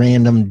any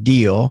random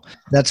deal.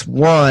 That's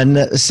one.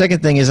 The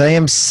second thing is I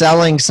am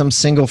selling some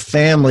single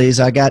families.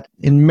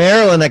 In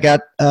Maryland, I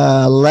got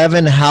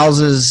 11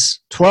 houses,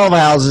 12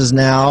 houses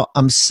now.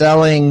 I'm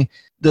selling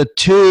the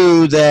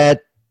 2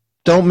 that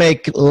don't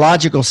make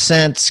logical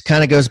sense.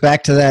 Kind of goes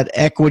back to that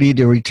equity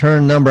to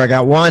return number. I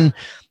got one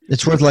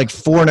that's worth like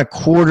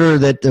 $4.25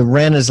 that the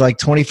rent is like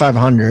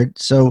 $2,500.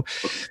 So,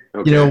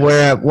 okay. You know,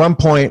 where at one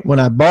point when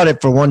I bought it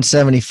for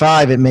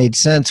 $175, it made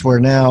sense, where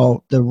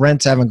now the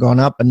rents haven't gone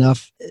up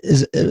enough.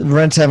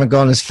 Rents haven't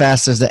gone as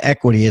fast as the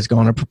equity has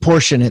gone, or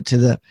proportionate to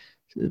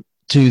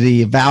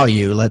the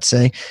value, let's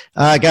say.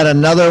 I got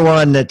another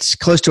one that's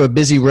close to a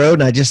busy road,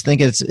 and I just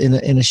think it's in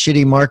a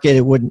shitty market.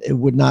 It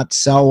would not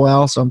sell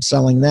well, so I'm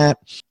selling that.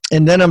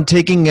 And then I'm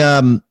taking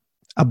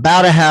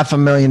about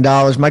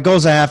 $500,000. My goal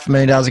is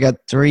 $500,000. I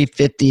got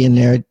 $350 in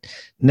there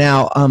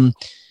now.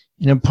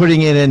 You know,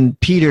 putting it in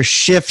Peter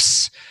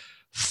Schiff's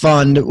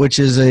fund, which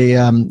is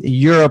a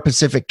Euro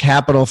Pacific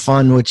Capital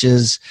Fund, which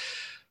is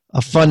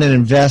a fund that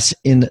invests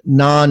in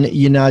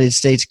non-United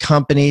States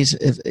companies.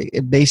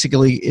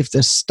 If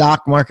the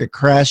stock market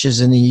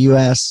crashes in the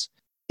U.S.,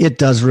 it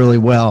does really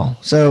well.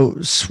 So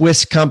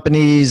Swiss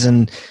companies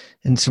and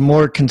some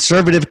more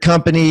conservative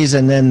companies,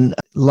 and then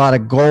a lot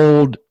of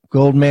gold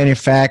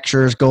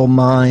manufacturers, gold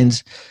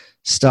mines,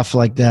 stuff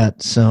like that.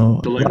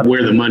 So like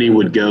where the money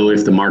would go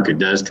if the market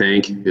does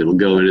tank, it'll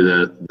go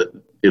into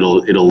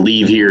it'll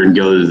leave here and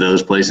go to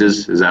those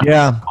places. Is that?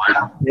 Yeah.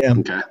 Yeah.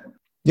 Okay.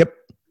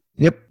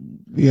 Yep.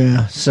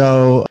 Yeah.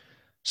 So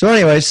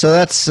anyway, so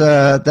that's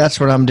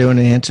what I'm doing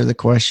to answer the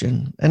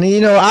question. And, you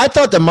know, I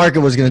thought the market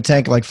was going to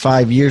tank like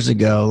 5 years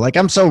ago. Like,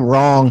 I'm so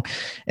wrong,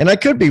 and I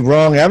could be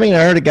wrong. I mean,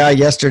 I heard a guy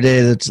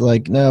yesterday that's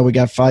like, no, we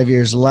got 5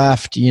 years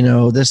left. You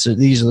know, these are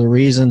the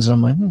reasons. And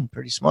I'm like,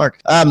 pretty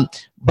smart.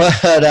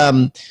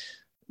 But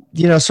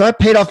you know, so I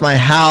paid off my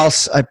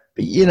house.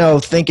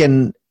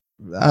 Thinking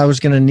I was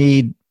going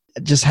to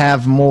just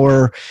have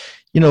more,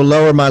 you know,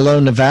 lower my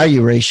loan to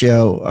value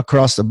ratio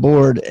across the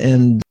board.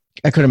 And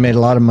I could have made a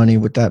lot of money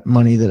with that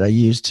money that I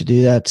used to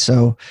do that.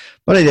 So,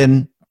 but I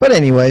didn't. But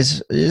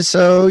anyways,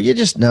 so you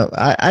just know,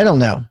 I don't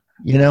know,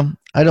 you know,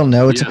 I don't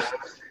know. It's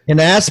in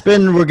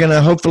Aspen. We're going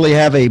to hopefully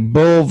have a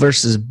bull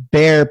versus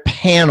bear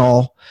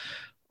panel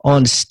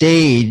on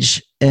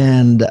stage.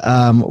 And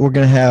we're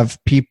going to have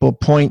people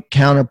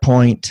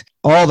counterpoint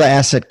all the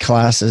asset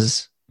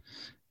classes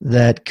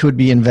that could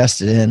be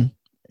invested in,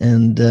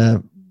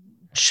 and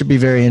should be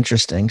very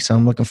interesting. So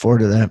I'm looking forward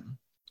to that.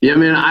 Yeah,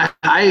 man, I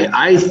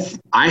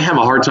have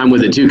a hard time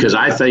with it too, because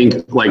I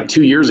think like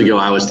 2 years ago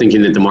I was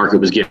thinking that the market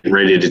was getting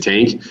ready to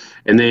tank,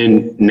 and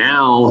then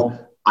now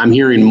I'm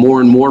hearing more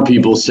and more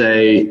people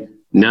say,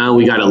 no,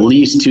 we got at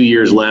least 2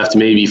 years left,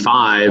 maybe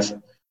 5,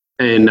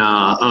 and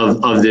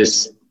of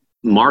this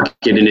market.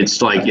 And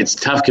it's like, it's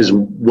tough because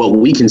what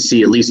we can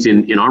see, at least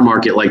in our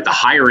market, like the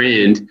higher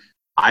end,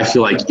 I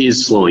feel like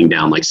is slowing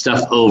down, like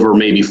stuff over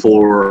maybe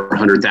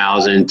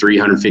 400,000,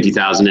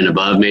 350,000 and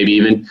above, maybe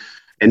even.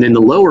 And then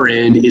the lower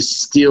end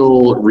is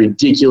still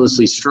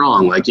ridiculously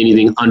strong, like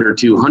anything under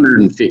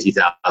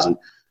 250,000.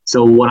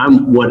 So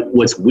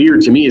what's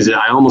weird to me is that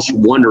I almost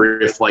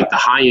wonder if like the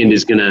high end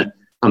is going to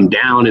come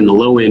down and the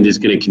low end is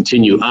going to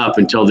continue up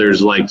until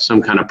there's like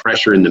some kind of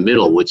pressure in the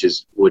middle, which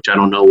I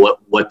don't know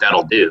what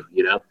that'll do,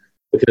 you know,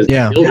 because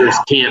builders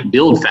can't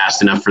build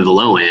fast enough for the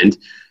low end,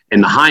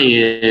 and the high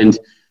end,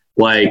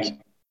 like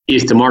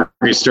if the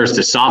market starts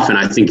to soften,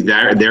 I think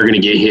they're going to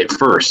get hit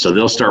first. So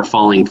they'll start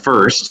falling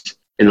first,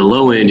 and the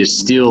low end is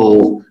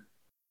still,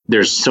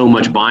 there's so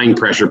much buying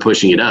pressure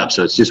pushing it up.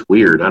 So it's just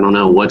weird. I don't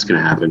know what's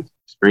going to happen.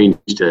 Strange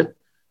to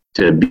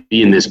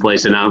be in this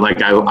place. And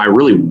I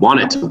really want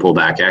it to pull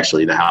back,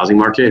 actually, the housing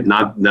market.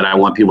 Not that I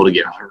want people to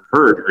get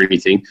hurt or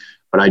anything,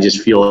 but I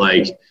just feel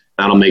like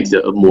that'll make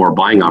more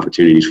buying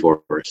opportunities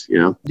for us, you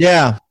know?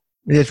 Yeah,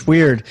 it's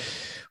weird.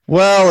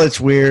 Well, it's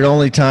weird.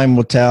 Only time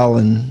will tell,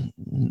 and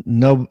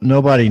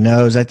nobody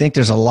knows. I think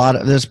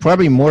there's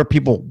probably more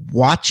people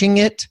watching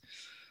it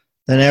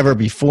than ever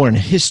before in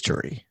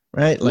history.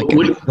 Right. What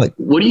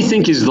do you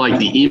think is like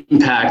the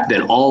impact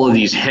that all of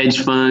these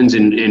hedge funds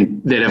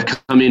and that have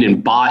come in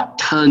and bought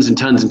tons and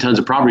tons and tons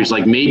of properties?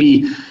 Like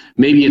maybe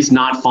it's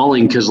not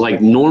falling because like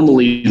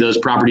normally those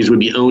properties would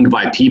be owned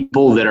by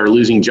people that are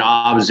losing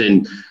jobs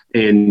and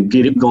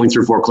going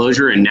through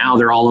foreclosure, and now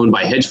they're all owned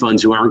by hedge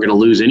funds who aren't going to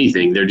lose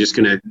anything. They're just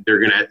gonna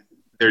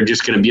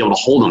be able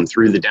to hold them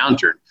through the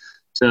downturn.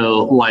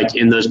 So like,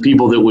 in those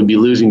people that would be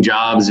losing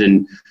jobs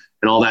and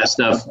all that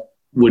stuff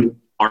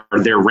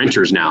are their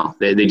renters now.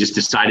 They just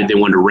decided they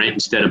wanted to rent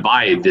instead of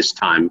buy this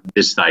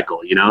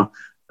cycle, you know?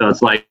 So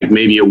it's like,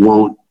 maybe it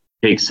won't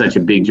take such a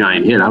big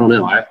giant hit. I don't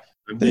know.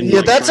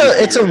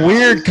 It's a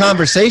weird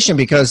conversation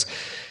because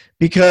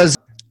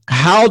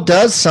how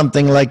does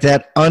something like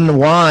that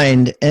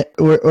unwind,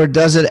 or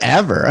does it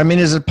ever? I mean,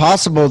 is it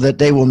possible that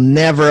they will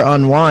never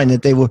unwind,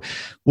 that they will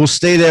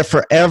stay there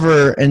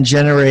forever and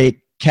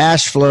generate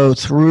cash flow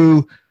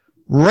through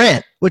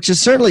rent, which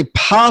is certainly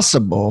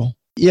possible.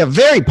 Yeah,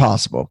 very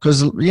possible,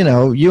 because you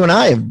know, you and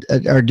I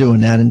are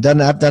doing that, and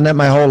I've done that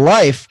my whole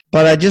life.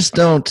 But I just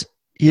don't.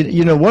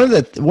 You know, one of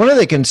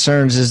the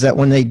concerns is that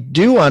when they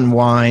do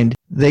unwind,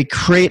 they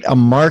create a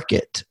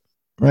market,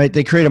 right?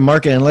 They create a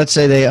market, and let's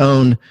say they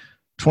own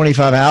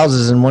 25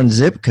 houses in one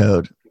zip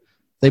code.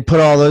 They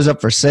put all those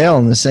up for sale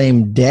in the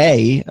same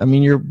day. I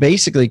mean, you're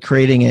basically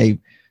creating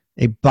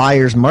a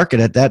buyer's market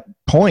at that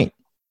point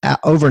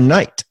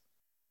overnight.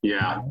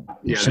 Yeah.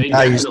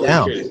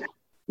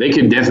 They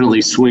could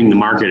definitely swing the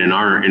market in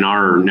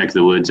our neck of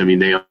the woods. I mean,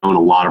 they own a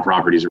lot of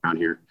properties around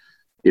here.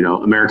 You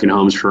know, American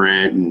Homes for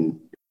Rent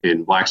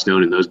and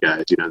Blackstone and those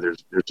guys. You know,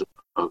 there's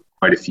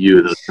quite a few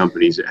of those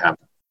companies that have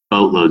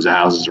boatloads of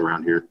houses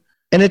around here.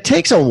 And it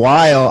takes a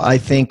while, I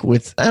think,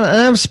 and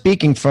I'm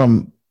speaking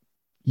from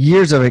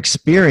years of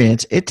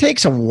experience. It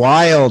takes a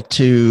while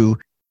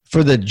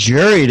for the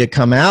jury to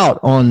come out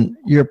on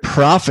your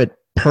profit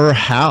per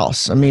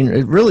house. I mean,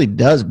 it really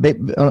does.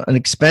 On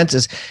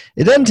expenses,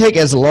 it doesn't take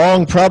as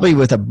long probably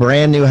with a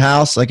brand new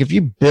house. Like if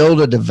you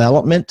build a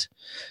development,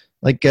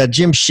 like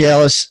Jim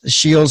Shields,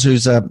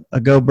 who's a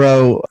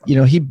GoBro, you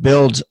know, he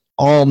builds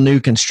all new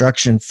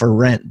construction for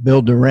rent,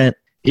 build to rent.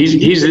 He's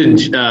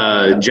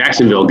the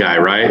Jacksonville guy,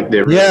 right?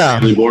 Yeah.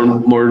 Family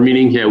board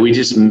meeting. Yeah, we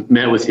just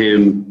met with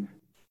him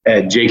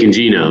at Jake and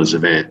Gino's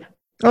event.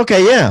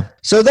 Okay, yeah.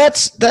 So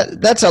that's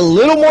a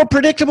little more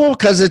predictable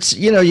because it's,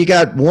 you know, you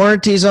got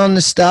warranties on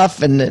the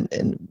stuff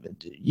and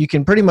you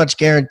can pretty much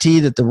guarantee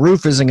that the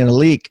roof isn't going to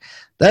leak,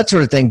 that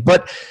sort of thing.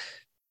 But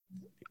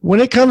when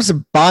it comes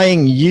to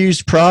buying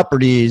used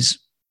properties,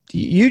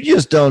 you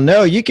just don't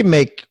know. You can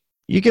make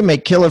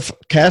killer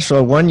cash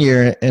flow one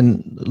year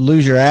and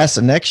lose your ass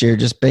the next year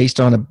just based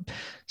on a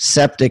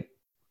septic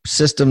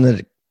system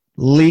that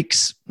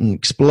leaks and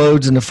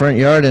explodes in the front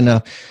yard and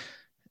a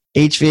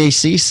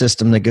HVAC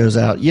system that goes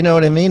out. You know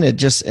what I mean? It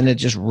just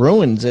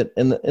ruins it.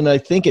 And I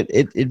think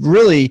it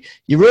really,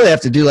 you really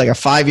have to do like a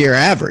 5-year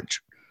average.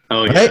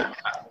 Oh yeah. Right?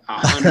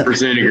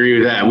 100% agree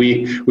with that.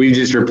 We've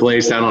just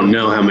replaced, I don't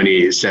know how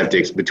many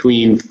septics,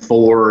 between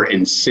 4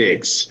 and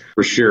 6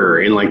 for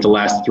sure in like the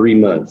last 3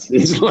 months.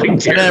 It's like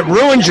terrible. And that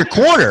ruins your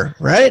quarter,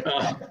 right?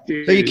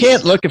 So you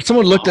can't look, if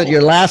someone looked at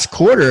your last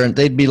quarter and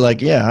they'd be like,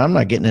 yeah, I'm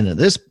not getting into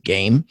this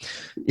game.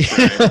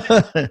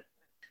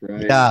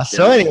 Right. Yeah.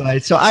 So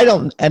anyway, I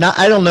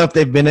don't know if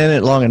they've been in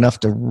it long enough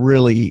to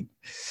really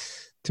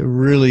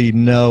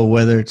know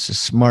whether it's a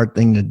smart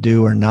thing to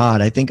do or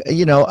not. I think,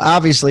 you know,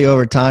 obviously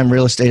over time,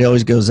 real estate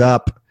always goes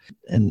up,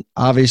 and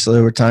obviously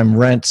over time,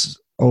 rents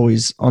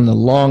always on the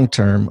long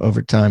term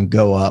over time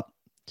go up.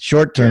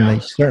 Short term, They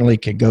certainly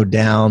could go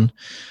down.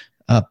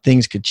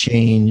 Things could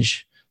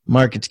change.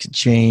 Markets could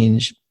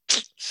change.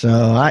 So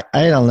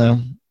I don't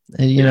know.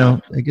 You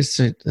know, I guess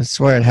that's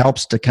where it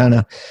helps to kind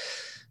of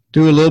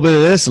do a little bit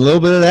of this, a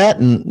little bit of that,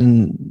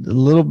 and a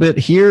little bit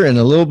here and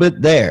a little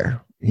bit there,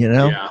 you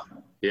know?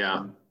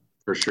 Yeah,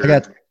 for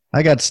sure.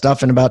 I got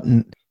stuff in about,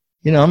 you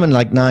know, I'm in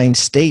like 9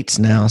 states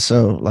now.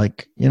 So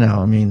like, you know,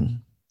 I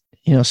mean,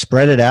 you know,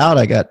 spread it out.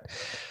 I got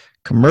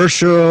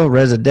commercial,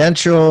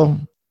 residential,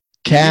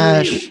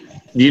 cash.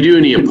 Do you do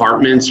any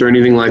apartments or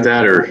anything like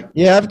that? Or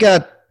Yeah, I've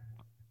got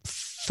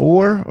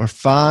 4 or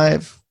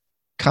 5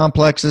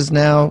 complexes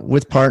now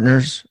with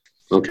partners.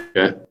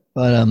 Okay.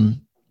 But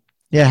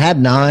yeah, I had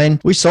 9.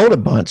 We sold a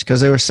bunch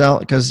because they were selling,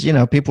 because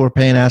people were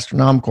paying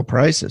astronomical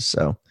prices.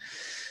 So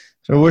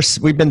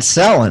we've been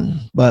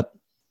selling, but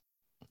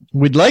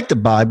we'd like to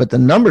buy, but the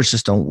numbers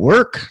just don't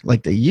work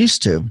like they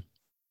used to.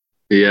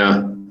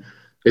 Yeah,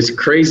 it's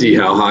crazy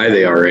how high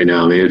they are right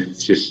now, man.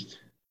 It's just,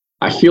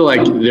 I feel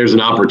like there's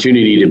an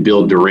opportunity to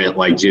build to rent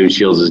like Jim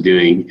Shields is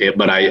doing,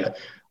 but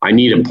I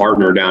need a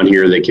partner down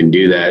here that can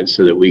do that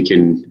so that we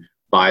can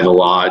buy the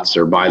lots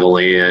or buy the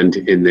land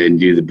and then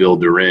do the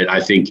build to rent. I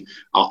think,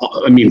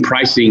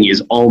 pricing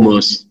is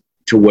almost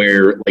to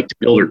where like the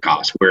builder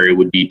cost, where it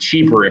would be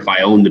cheaper if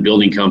I owned the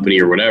building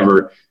company or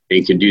whatever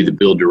and could do the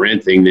build to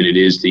rent thing than it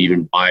is to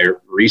even buy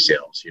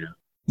resales,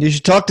 You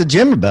should talk to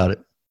Jim about it.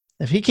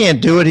 If he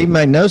can't do it, he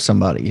might know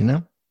somebody,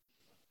 I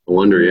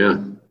wonder,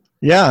 yeah.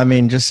 Yeah,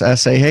 just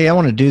say, hey, I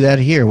want to do that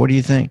here. What do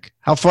you think?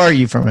 How far are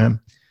you from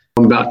him?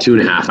 I'm about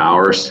 2.5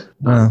 hours.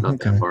 Not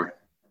that far.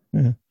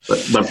 Yeah.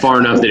 But far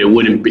enough that it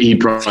wouldn't be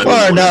probably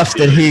far enough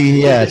that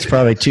it's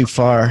probably too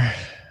far.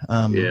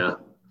 Yeah.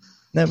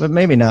 No, but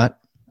maybe not.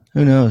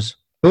 Who knows?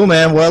 Cool,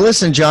 man. Well,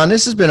 listen, John,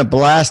 this has been a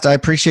blast. I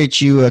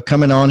appreciate you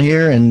coming on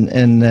here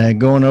and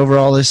going over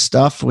all this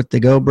stuff with the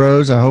Go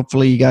Bros.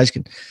 Hopefully you guys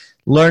can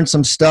learn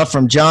some stuff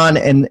from John.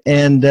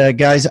 And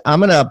guys, I'm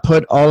going to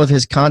put all of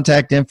his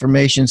contact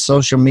information,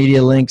 social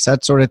media links,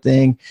 that sort of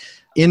thing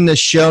in the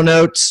show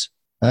notes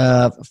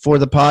for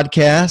the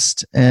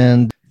podcast.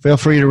 And feel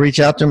free to reach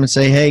out to him and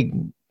say, hey,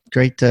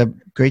 great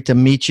to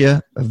meet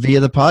you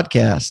via the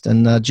podcast.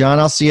 And John,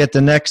 I'll see you at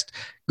the next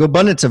Go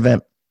Abundance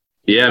event.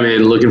 Yeah,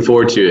 man. Looking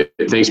forward to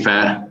it. Thanks,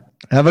 Pat.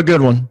 Have a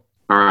good one.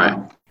 All right.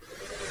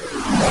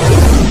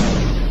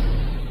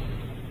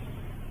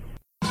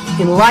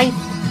 In life,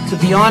 to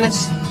be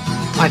honest,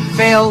 I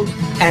failed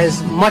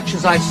as much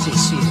as I've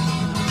succeeded.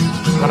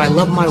 But I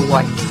love my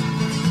wife.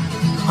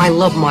 I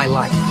love my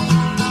life.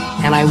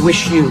 And I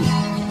wish you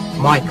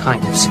my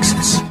kind of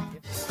success.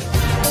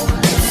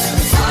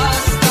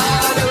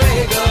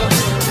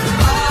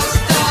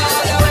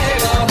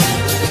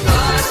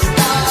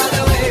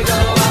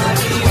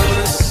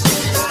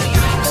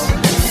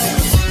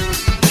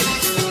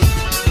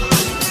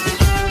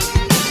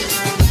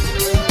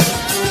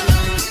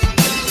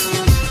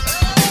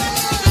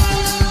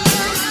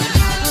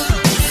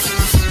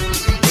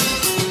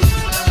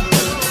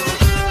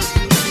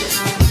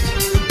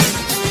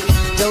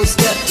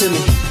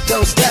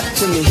 Don't step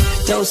to me,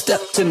 don't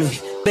step to me,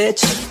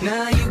 bitch.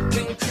 Now you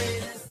can create